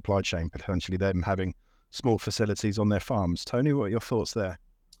farmers in the supply chain, potentially them having small facilities on their farms. Tony, what are your thoughts there?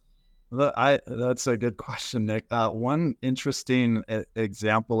 That's a good question, Nick. One interesting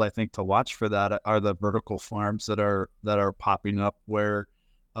example I think to watch for that are the vertical farms that are popping up, where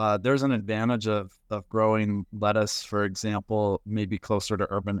there's an advantage of growing lettuce, for example, maybe closer to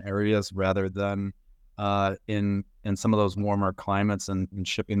urban areas rather than in some of those warmer climates and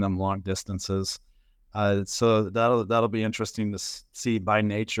shipping them long distances. So that'll be interesting to see. By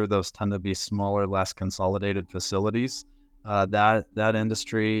nature, those tend to be smaller, less consolidated facilities. That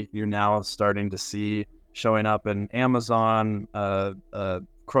industry you're now starting to see showing up in Amazon,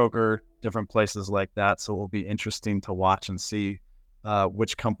 Kroger, different places like that. So it will be interesting to watch and see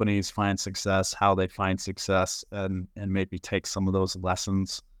which companies find success, how they find success, and maybe take some of those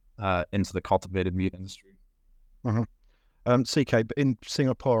lessons into the cultivated meat industry. CK, but in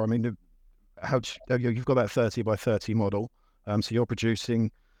Singapore, I mean, you've got that 30 by 30 model. So you're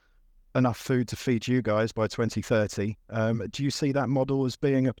producing enough food to feed you guys by 2030. Do you see that model as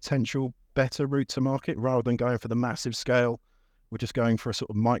being a potential better route to market rather than going for the massive scale? We're just going for a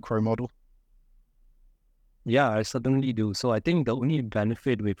sort of micro model. Yeah, I certainly do. So I think the only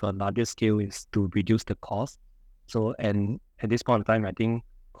benefit with a larger scale is to reduce the cost. So, and at this point in time, I think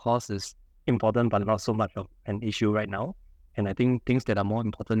cost is important, but not so much of an issue right now. And I think things that are more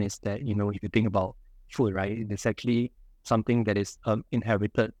important is that, if you think about food, right, it's actually something that is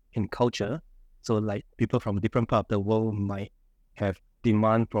inherited in culture. So like people from different parts of the world might have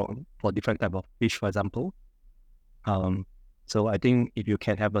demand for different type of fish, for example. So I think if you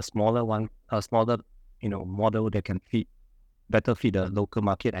can have a smaller model that can better feed the local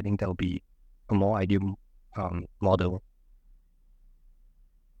market, I think that will be a more ideal model.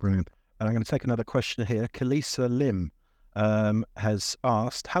 Brilliant. And I'm going to take another question here. Kalisa Lim has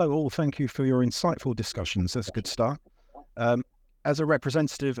asked, hello all, thank you for your insightful discussions. That's a good start. As a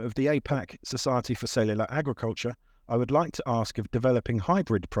representative of the APAC Society for Cellular Agriculture, I would like to ask if developing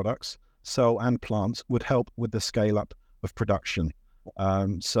hybrid products, cell and plant, would help with the scale up of production.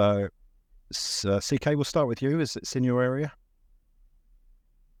 So CK, we'll start with you, as it's in your area.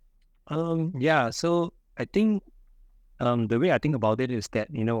 So I think the way I think about it is that,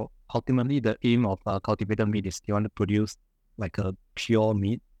 ultimately the aim of cultivated meat is you want to produce like a pure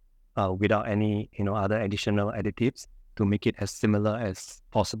meat without any, other additional additives to make it as similar as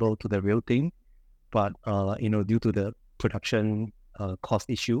possible to the real thing. But, due to the production cost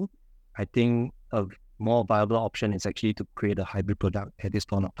issue, I think a more viable option is actually to create a hybrid product at this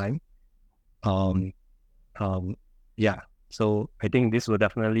point of time. So I think this will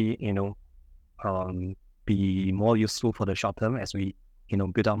definitely, be more useful for the short term as we,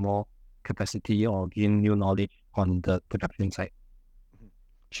 build up more capacity or gain new knowledge on the production side.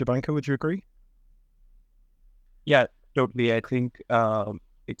 Shubhankar, would you agree? Yeah, totally. I think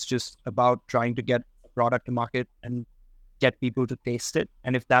it's just about trying to get a product to market and get people to taste it.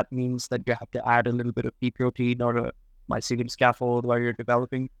 And if that means that you have to add a little bit of pea protein or a mycelium scaffold while you're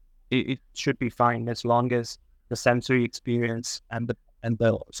developing, it should be fine as long as the sensory experience and the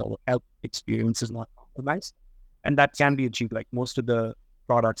sort of health experience is not compromised. And that can be achieved. Like most of the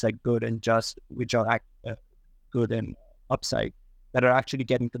products like Good and Just, which are Good and Upside, that are actually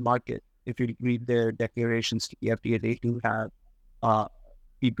getting to market. If you read their declarations to the FDA, they do have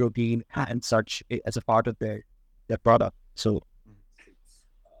pea protein and such as a part of their product. So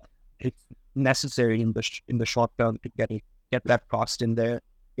it's necessary in the short term to get that cost in there,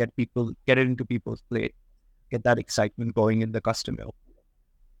 get it into people's plate, get that excitement going in the customer.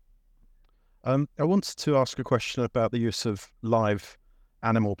 I wanted to ask a question about the use of live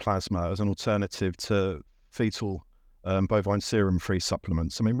animal plasma as an alternative to fetal bovine serum-free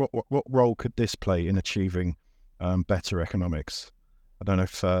supplements. I mean, what role could this play in achieving better economics? I don't know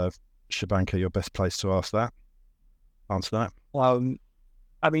if Shubhankar, you're best placed to answer that.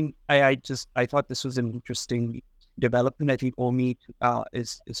 I mean, I thought this was an interesting development. I think OMI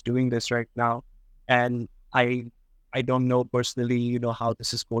is doing this right now, and I don't know personally, how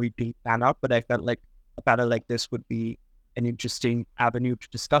this is going to pan out, but I felt like a panel like this would be an interesting avenue to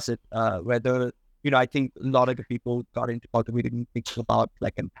discuss it. Whether, I think a lot of the people got into cultivating thinking about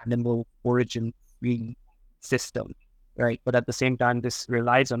like an animal origin-free system, right? But at the same time, this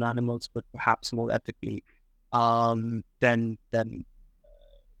relies on animals, but perhaps more ethically than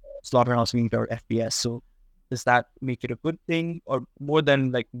slaughterhouse meat or FBS. So does that make it a good thing, or more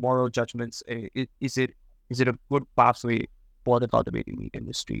than like moral judgments? Is it a good pathway for the cultivating meat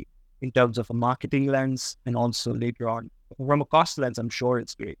industry in terms of a marketing lens, and also later on from a cost lens? I'm sure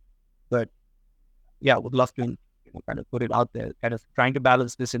it's great, but yeah, would love to kind of put it out there, kind of trying to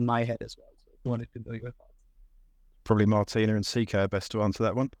balance this in my head as well. So I wanted to know your thoughts. Probably Martina and CK are best to answer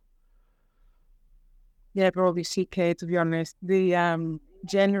that one. Yeah, probably CK, to be honest. The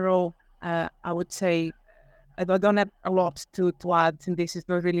general, I would say, I don't have a lot to add, and this is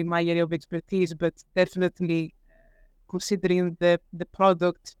not really my area of expertise, but definitely considering the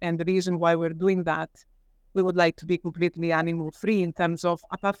product and the reason why we're doing that, we would like to be completely animal-free in terms of,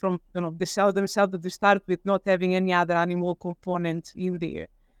 apart from the cell themselves that we start with, not having any other animal component in there.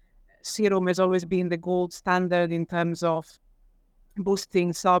 Serum has always been the gold standard in terms of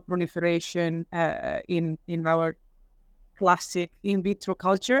boosting cell proliferation in our classic in vitro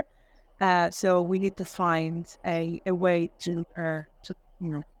culture. So we need to find a way to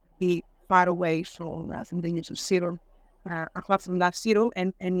be far away from the use of serum. Apart from that, serum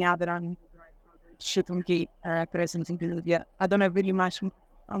and any other animal shouldn't be present in the yeah. I don't have really much.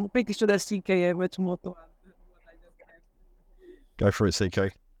 I'm pretty sure that CK has much more to add. Go for it,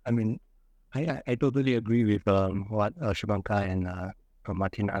 CK. I mean, I totally agree with what Shubhankar and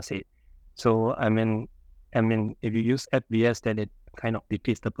Martina said. So I mean, if you use FBS, then it kind of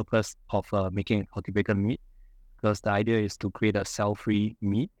defeats the purpose of making cultivated meat, because the idea is to create a cell-free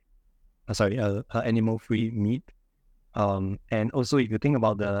meat. Animal-free meat. And also, if you think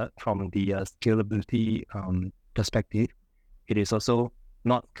about from the scalability perspective, it is also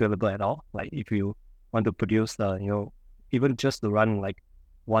not scalable at all. Like if you want to produce, even just to run like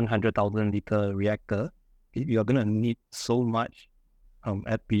 100,000 liter reactor, you're gonna need so much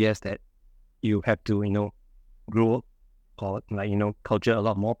FPS that you have to grow or culture a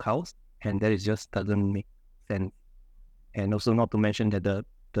lot more cows, and that just doesn't make sense. And also, not to mention that the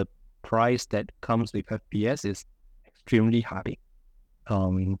price that comes with FPS is extremely high.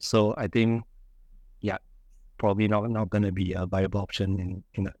 So I think, yeah, probably not going to be a viable option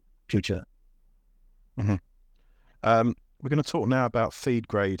in the future. Mm-hmm. We're going to talk now about food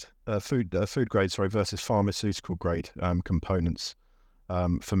grade versus pharmaceutical grade components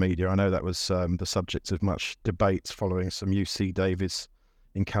for media. I know that was the subject of much debate following some UC Davis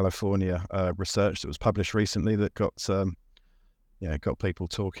in California research that was published recently that got people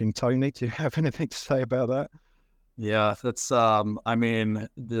talking. Tony, do you have anything to say about that? Yeah, that's I mean,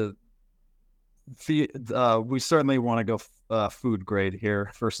 the we certainly want to go food grade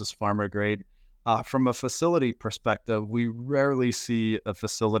here versus pharma grade. From a facility perspective, we rarely see a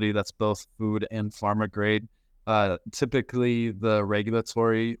facility that's both food and pharma grade. Typically, the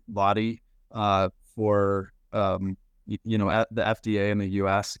regulatory body for at the FDA in the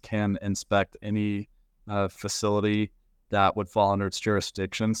U.S. can inspect any facility that would fall under its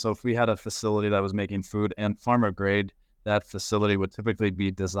jurisdiction. So if we had a facility that was making food and pharma grade, that facility would typically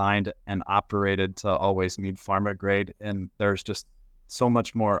be designed and operated to always meet pharma grade. And there's just so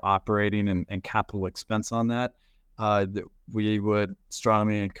much more operating and capital expense on that. That we would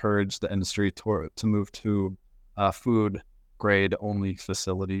strongly encourage the industry to move to food grade only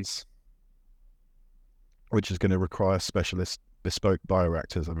facilities. Which is going to require specialist bespoke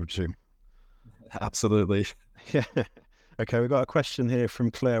bioreactors, I would assume. Absolutely. Yeah. Okay, we've got a question here from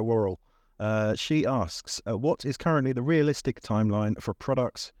Claire Worrell. She asks, what is currently the realistic timeline for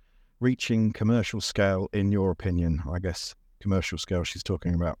products reaching commercial scale, in your opinion? I guess commercial scale, she's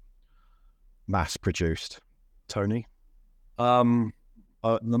talking about mass produced. Tony? It's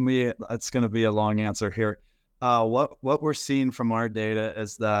going to be a long answer here. What we're seeing from our data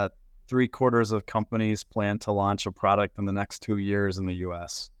is that 3/4 of companies plan to launch a product in the next 2 years in the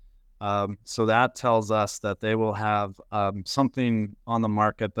U.S. So that tells us that they will have something on the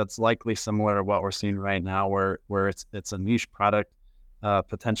market that's likely similar to what we're seeing right now, where it's a niche product,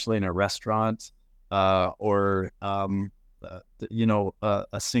 potentially in a restaurant or a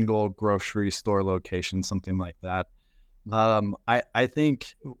single grocery store location, something like that. I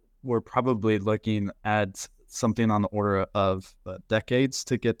think we're probably looking at something on the order of decades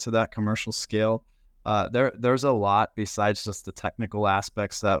to get to that commercial scale. There's a lot besides just the technical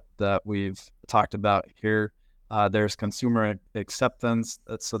aspects that we've talked about here. There's consumer acceptance.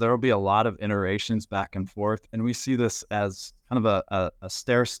 So there will be a lot of iterations back and forth. And we see this as kind of a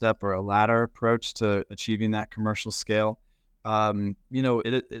stair step or a ladder approach to achieving that commercial scale.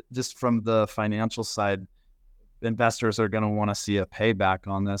 Just from the financial side, investors are going to want to see a payback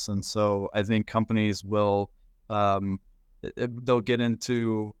on this. And so I think companies will, they'll get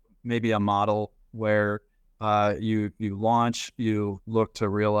into maybe a model where you launch, you look to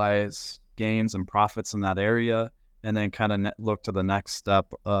realize gains and profits in that area, and then kind of look to the next step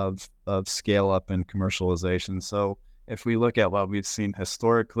of scale up and commercialization. So if we look at what we've seen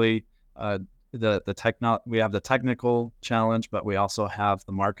historically, we have the technical challenge, but we also have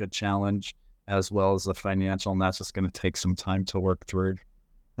the market challenge as well as the financial, and that's just going to take some time to work through.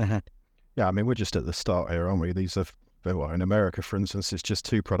 Yeah, I mean, we're just at the start here, aren't we? These are, in America, for instance, it's just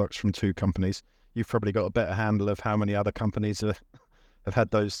 2 products from 2 companies. You've probably got a better handle of how many other companies have had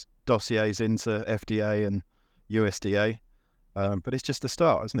those dossiers into FDA and USDA. But it's just the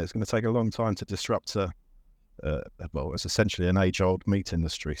start, isn't it? It's going to take a long time to disrupt it's essentially an age-old meat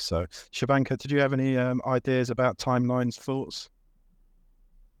industry. So, Shubhankar, did you have any ideas about timelines, thoughts?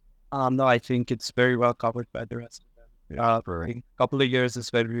 No, I think it's very well covered by the rest of them. Yeah, I think a couple of years is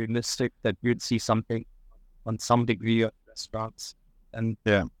very realistic that you'd see something on some degree of restaurants, and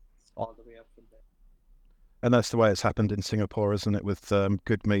all the way up from there. And that's the way it's happened in Singapore, isn't it? With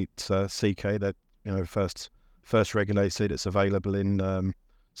Good Meat CK, that first regulated. It's available in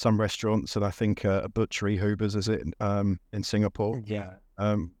some restaurants, and I think a butchery, Hoover's, is it in Singapore? Yeah.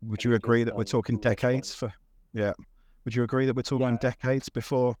 Would you agree that we're talking decades? Would you agree that we're talking decades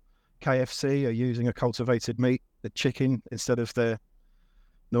before KFC are using a cultivated meat, the chicken, instead of their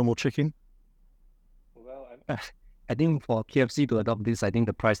normal chicken? Well, I think for KFC to adopt this, I think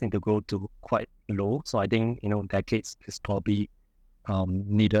the price need to go to quite low. So I think, decades is probably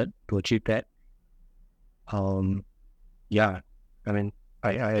needed to achieve that. I mean,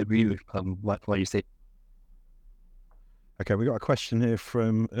 I agree with what you said. Okay, we got a question here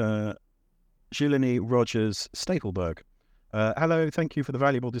from Julini Rogers Stapleberg. Hello, thank you for the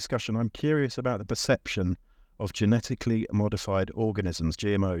valuable discussion. I'm curious about the perception of genetically modified organisms,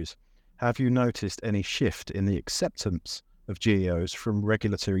 GMOs. Have you noticed any shift in the acceptance of GMOs from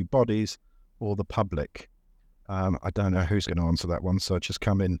regulatory bodies or the public? I don't know who's going to answer that one, so just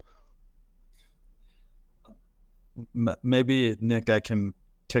come in. Maybe, Nick, I can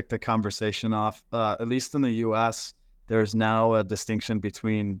kick the conversation off. At least in the U.S., there's now a distinction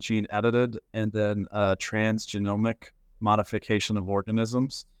between gene-edited and then transgenomic modification of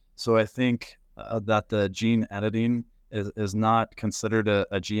organisms. So I think that the gene editing is not considered a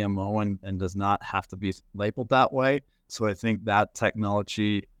GMO and does not have to be labeled that way. So I think that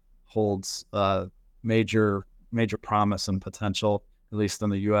technology holds major promise and potential, at least in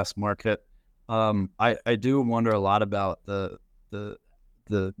the U.S. market. I do wonder a lot about the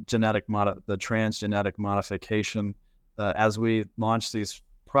transgenetic modification. As we launch these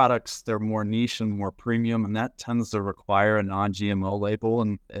products, they're more niche and more premium, and that tends to require a non-GMO label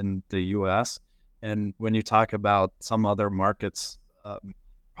in the US. And when you talk about some other markets,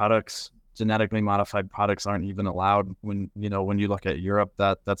 products, genetically modified products aren't even allowed. When you look at Europe,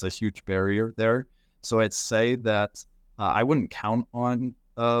 that's a huge barrier there. So I'd say that I wouldn't count on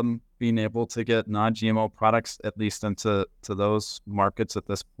being able to get non-GMO products, at least into those markets at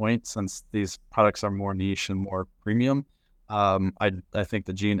this point, since these products are more niche and more premium. I think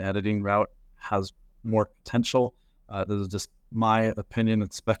the gene editing route has more potential. This is just my opinion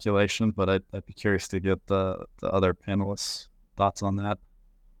and speculation, but I'd be curious to get the other panelists' thoughts on that.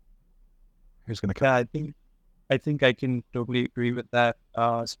 Who's going to come? Yeah, I think I can totally agree with that,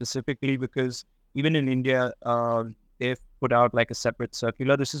 specifically because even in India, they've put out like a separate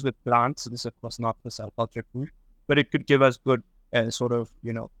circular. This is with plants. So this is, of course, not for cell culture food, but it could give us good sort of,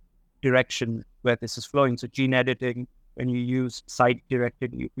 direction where this is flowing. So gene editing, when you use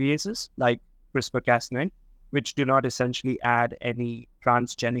site-directed nucleases like CRISPR-Cas9, which do not essentially add any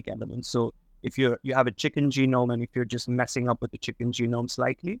transgenic elements. So if you have a chicken genome, and if you're just messing up with the chicken genome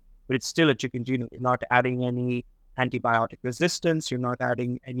slightly, but it's still a chicken genome, you're not adding any antibiotic resistance, you're not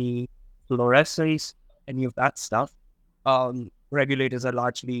adding any fluorescence, any of that stuff. Regulators are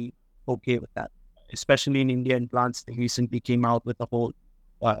largely okay with that, especially in India and plants. They recently came out with a whole,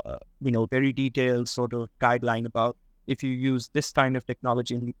 very detailed sort of guideline about if you use this kind of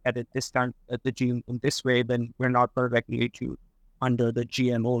technology and you edit this kind of the gene in this way, then we're not going to regulate you under the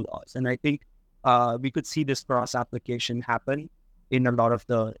GMO laws. And I think we could see this cross application happen in a lot of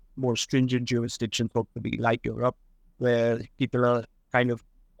the more stringent jurisdictions, hopefully like Europe, where people are kind of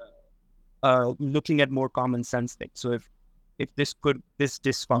looking at more common sense things. So if this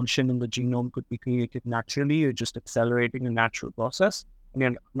dysfunction in the genome could be created naturally, you're just accelerating a natural process, and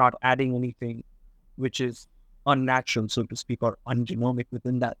you're not adding anything which is unnatural, so to speak, or ungenomic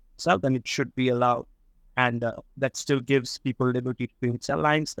within that cell, then it should be allowed. And that still gives people liberty to create cell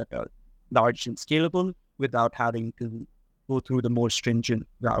lines that are large and scalable without having to go through the more stringent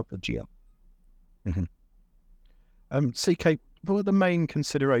route of GM. Mm-hmm. CK, what are the main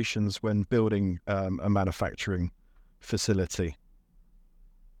considerations when building a manufacturing facility?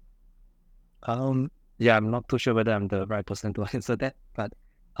 Yeah, I'm not too sure whether I'm the right person to answer that, but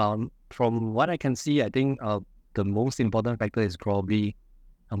from what I can see, I think the most important factor is probably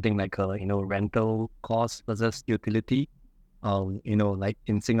something like rental cost versus utility. Like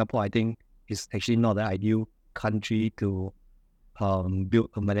in Singapore, I think it's actually not the ideal country to build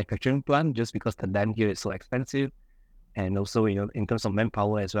a manufacturing plant, just because the land here is so expensive, and also in terms of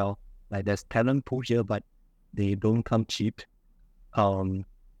manpower as well. Like there's talent pool here, but they don't come cheap. And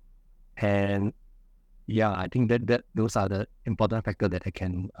yeah, I think that those are the important factors that I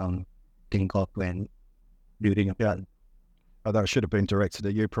can think of when building a plant. Oh, that should have been directed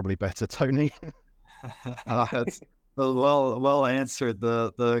at you, probably better, Tony. That's well answered.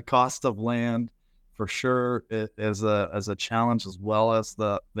 The cost of land, for sure, is a challenge, as well as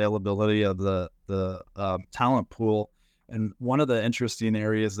the availability of the talent pool. And one of the interesting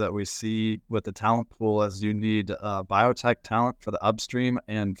areas that we see with the talent pool is you need biotech talent for the upstream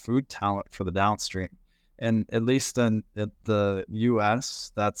and food talent for the downstream. And at least in the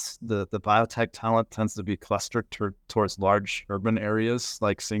US, that's the biotech talent tends to be clustered towards large urban areas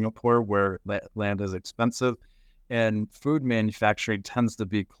like Singapore, where land is expensive. And food manufacturing tends to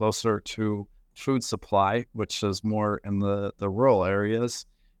be closer to food supply, which is more in the rural areas.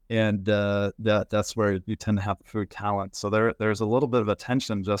 And that's where you tend to have food talent. So there's a little bit of a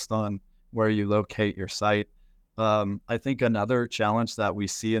tension just on where you locate your site. I think another challenge that we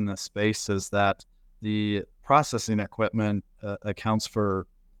see in this space is that the processing equipment accounts for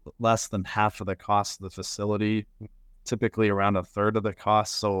less than half of the cost of the facility, typically around a third of the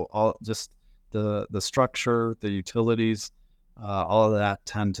cost. So all just the structure, the utilities, all of that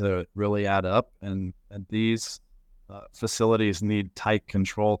tend to really add up, and these facilities need tight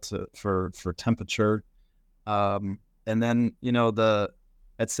control for temperature. And then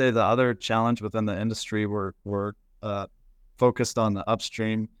I'd say the other challenge within the industry, we're focused on the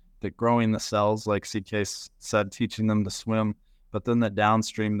upstream, growing the cells, like CK said, teaching them to swim. But then the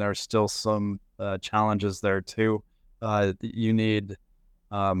downstream, there's still some challenges there too. You need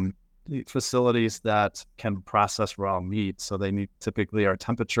facilities that can process raw meat. So they typically are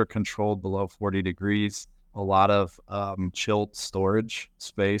temperature controlled below 40 degrees, a lot of chilled storage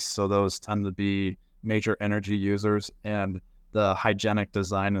space. So those tend to be major energy users, and the hygienic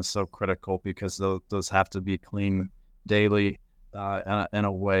design is so critical because those have to be cleaned daily in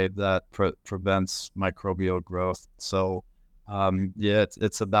a way that prevents microbial growth. So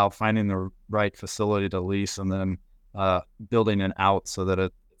it's about finding the right facility to lease, and then building it out so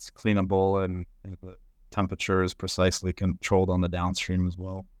that it's cleanable and the temperature is precisely controlled on the downstream as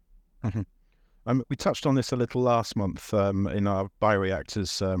well. We touched on this a little last month in our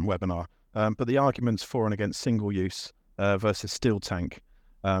bioreactors webinar, but the arguments for and against single-use versus steel tank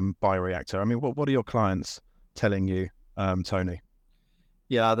bioreactor. I mean, what are your clients telling you, Tony?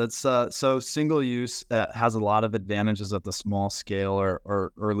 Yeah, that's so single use has a lot of advantages at the small scale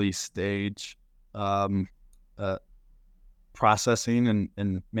or early stage processing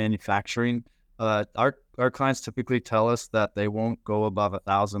and manufacturing. Our clients typically tell us that they won't go above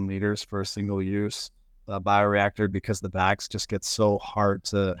 1,000 liters for a single use bioreactor because the bags just get so hard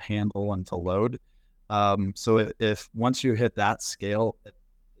to handle and to load. So if once you hit that scale,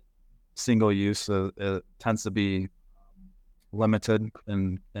 single use it tends to be limited,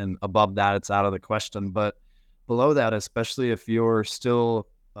 and above that it's out of the question. But below that, especially if you're still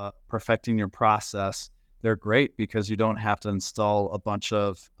perfecting your process, they're great because you don't have to install a bunch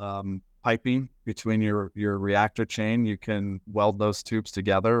of piping between your reactor chain. You can weld those tubes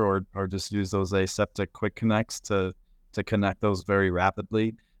together or just use those aseptic quick connects to connect those very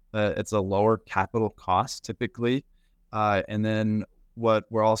rapidly. It's a lower capital cost typically. And then what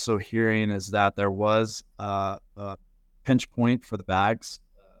we're also hearing is that there was a pinch point for the bags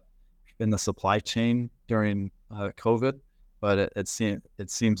in the supply chain during COVID, but it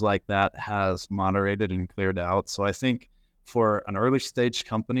seems like that has moderated and cleared out. So I think for an early stage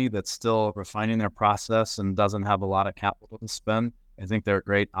company that's still refining their process and doesn't have a lot of capital to spend, I think they're a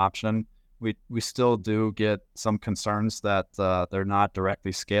great option. We still do get some concerns that they're not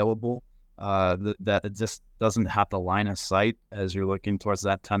directly scalable, that it just doesn't have the line of sight as you're looking towards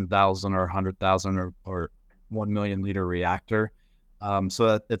that 10,000 or 100,000 or 1 million liter reactor.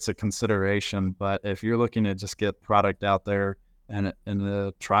 So it's a consideration, but if you're looking to just get product out there and in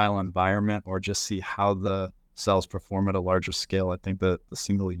the trial environment or just see how the cells perform at a larger scale, I think that the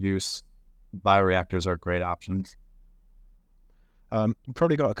single use bioreactors are great options. We've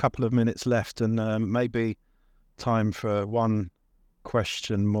probably got a couple of minutes left, and maybe time for one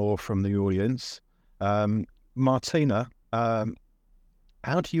question more from the audience. Martina,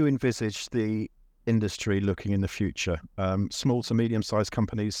 how do you envisage the industry looking in the future? Small to medium-sized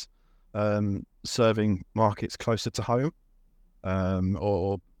companies serving markets closer to home,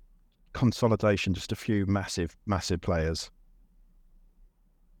 or consolidation, just a few massive players?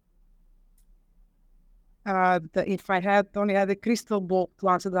 If I had only had a crystal ball to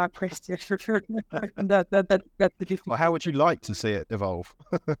answer that question, that's the difficult. Well, how would you like to see it evolve?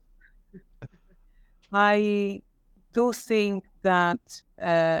 I do think that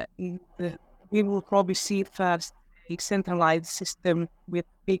we will probably see first a centralized system with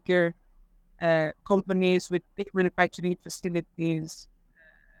bigger companies with big manufacturing facilities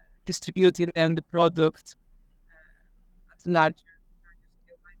distributing them the product at large.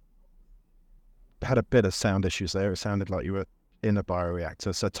 Had a bit of sound issues there. It sounded like you were in a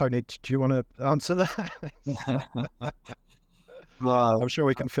bioreactor. So Tony, do you want to answer that? I'm sure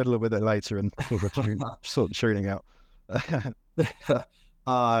we can fiddle with it later and sort of tuning out.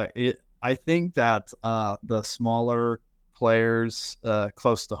 I think that the smaller players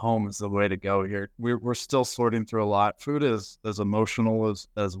close to home is the way to go here. We're still sorting through a lot. Food is as emotional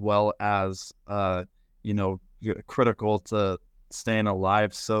as well as critical to staying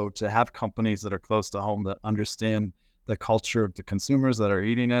alive. So to have companies that are close to home that understand the culture of the consumers that are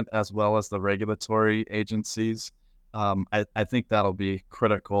eating it, as well as the regulatory agencies, I think that'll be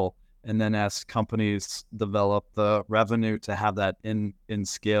critical. And then as companies develop the revenue to have that in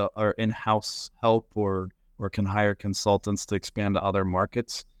scale or in-house help or can hire consultants to expand to other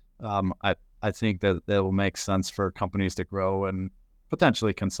markets, I think that will make sense for companies to grow and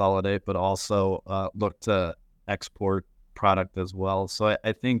potentially consolidate, but also look to export product as well. So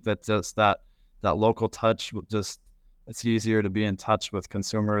I think that just that local touch, it's easier to be in touch with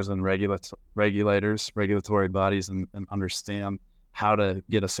consumers and regulators, regulatory bodies, and understand how to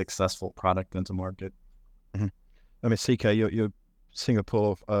get a successful product into market. Mm-hmm. I mean, CK, your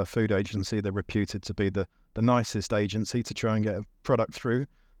Singapore food agency, they're reputed to be the nicest agency to try and get a product through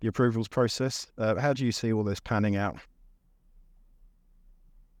the approvals process. How do you see all this panning out?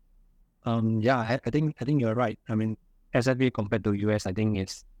 I think you're right. I mean, SFA compared to US, I think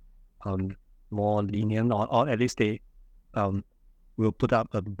it's more lenient, or at least they will put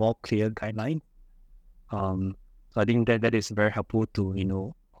up a more clear guideline. So I think that is very helpful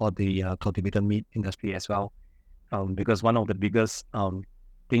to all the cultivated meat industry as well, because one of the biggest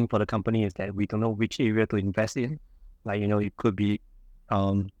thing for the company is that we don't know which area to invest in. Like it could be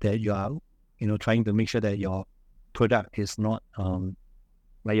that you are trying to make sure that your product is not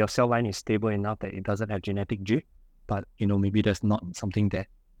like your cell line is stable enough that it doesn't have genetic drift, but maybe that's not something that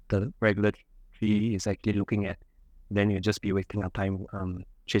the regulatory is actually looking at, then you'll just be wasting our time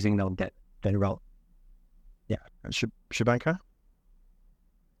chasing down that route. Yeah. Shubhankar?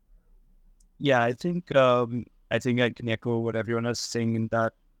 Yeah, I think I can echo what everyone is saying in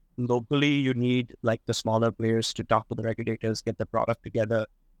that locally you need like the smaller players to talk to the regulators, get the product together,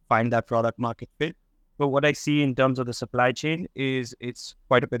 find that product market fit. But what I see in terms of the supply chain is it's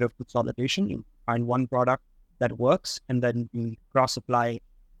quite a bit of consolidation. You find one product that works and then you cross-apply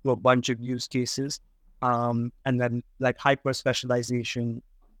to a bunch of use cases. And then like hyper specialization,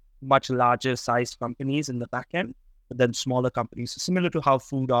 much larger sized companies in the back end, but then smaller companies. Similar to how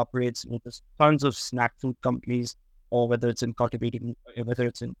food operates, there's tons of snack food companies, or whether it's in cultivating, whether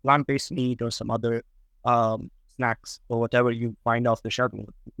it's in plant-based meat or some other snacks or whatever you find off the shelf,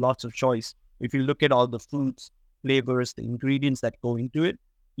 lots of choice. If you look at all the foods, flavors, the ingredients that go into it,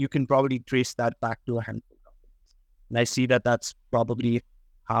 you can probably trace that back to a handful of companies. And I see that that's probably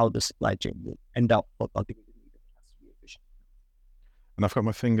how the supply chain will end up for cultivating meat. It has to be efficient. And I've got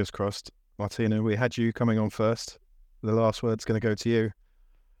my fingers crossed. Martina, we had you coming on first. The last word's going to go to you.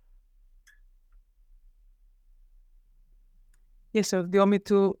 Yes, so do you want me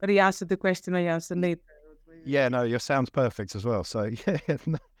to re-answer the question I answered later? Yeah, no, your sound's perfect as well. So yeah,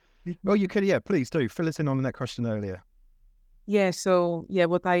 well, you can, please do fill us in on that question earlier. Yeah, so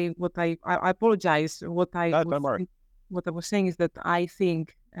what I apologize. Don't worry. What I was saying is that I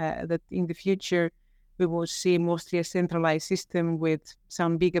think that in the future we will see mostly a centralized system with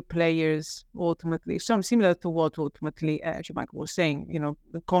some bigger players ultimately, some similar to what ultimately Shubhankar was saying.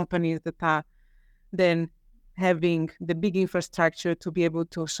 The companies that are then having the big infrastructure to be able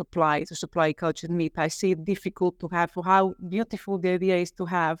to supply cultured meat. I see it difficult to have, for how beautiful the idea is to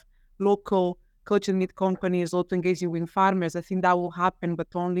have local cultured meat companies also engaging with farmers. I think that will happen, but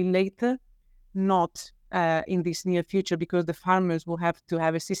only later, not in this near future, because the farmers will have to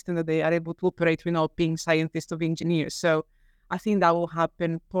have a system that they are able to operate without being scientists or engineers. So I think that will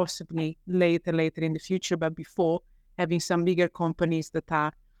happen possibly later in the future, but before, having some bigger companies that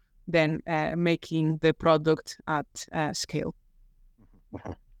are then making the product at scale.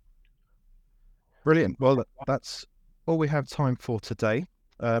 Brilliant. Well, that's all we have time for today.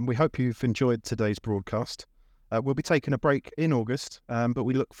 We hope you've enjoyed today's broadcast. We'll be taking a break in August, but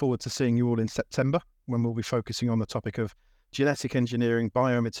we look forward to seeing you all in September, when we'll be focusing on the topic of genetic engineering,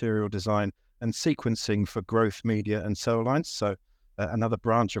 biomaterial design, and sequencing for growth media and cell lines. So another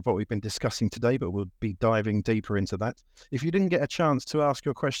branch of what we've been discussing today, but we'll be diving deeper into that. If you didn't get a chance to ask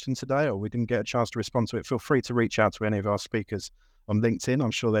your question today, or we didn't get a chance to respond to it, feel free to reach out to any of our speakers on LinkedIn. I'm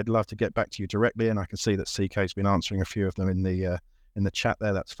sure they'd love to get back to you directly, and I can see that CK's been answering a few of them in the chat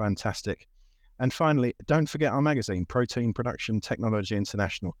there. That's fantastic. And finally, don't forget our magazine, Protein Production Technology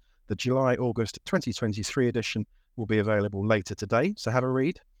International. The July-August 2023 edition will be available later today, so have a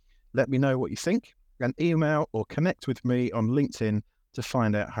read. Let me know what you think, and email or connect with me on LinkedIn to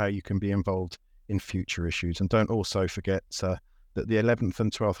find out how you can be involved in future issues. And don't also forget that the 11th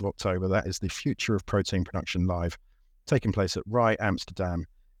and 12th of October, that is the Future of Protein Production Live, taking place at Rye, Amsterdam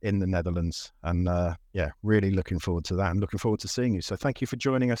in the Netherlands. And really looking forward to that and looking forward to seeing you. So thank you for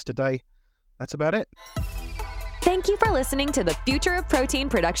joining us today. That's about it. Thank you for listening to the Future of Protein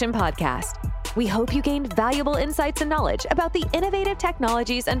Production podcast. We hope you gained valuable insights and knowledge about the innovative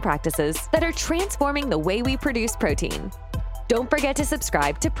technologies and practices that are transforming the way we produce protein. Don't forget to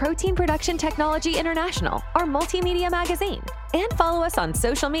subscribe to Protein Production Technology International, our multimedia magazine, and follow us on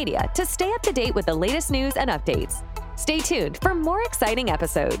social media to stay up to date with the latest news and updates. Stay tuned for more exciting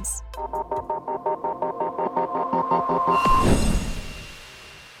episodes.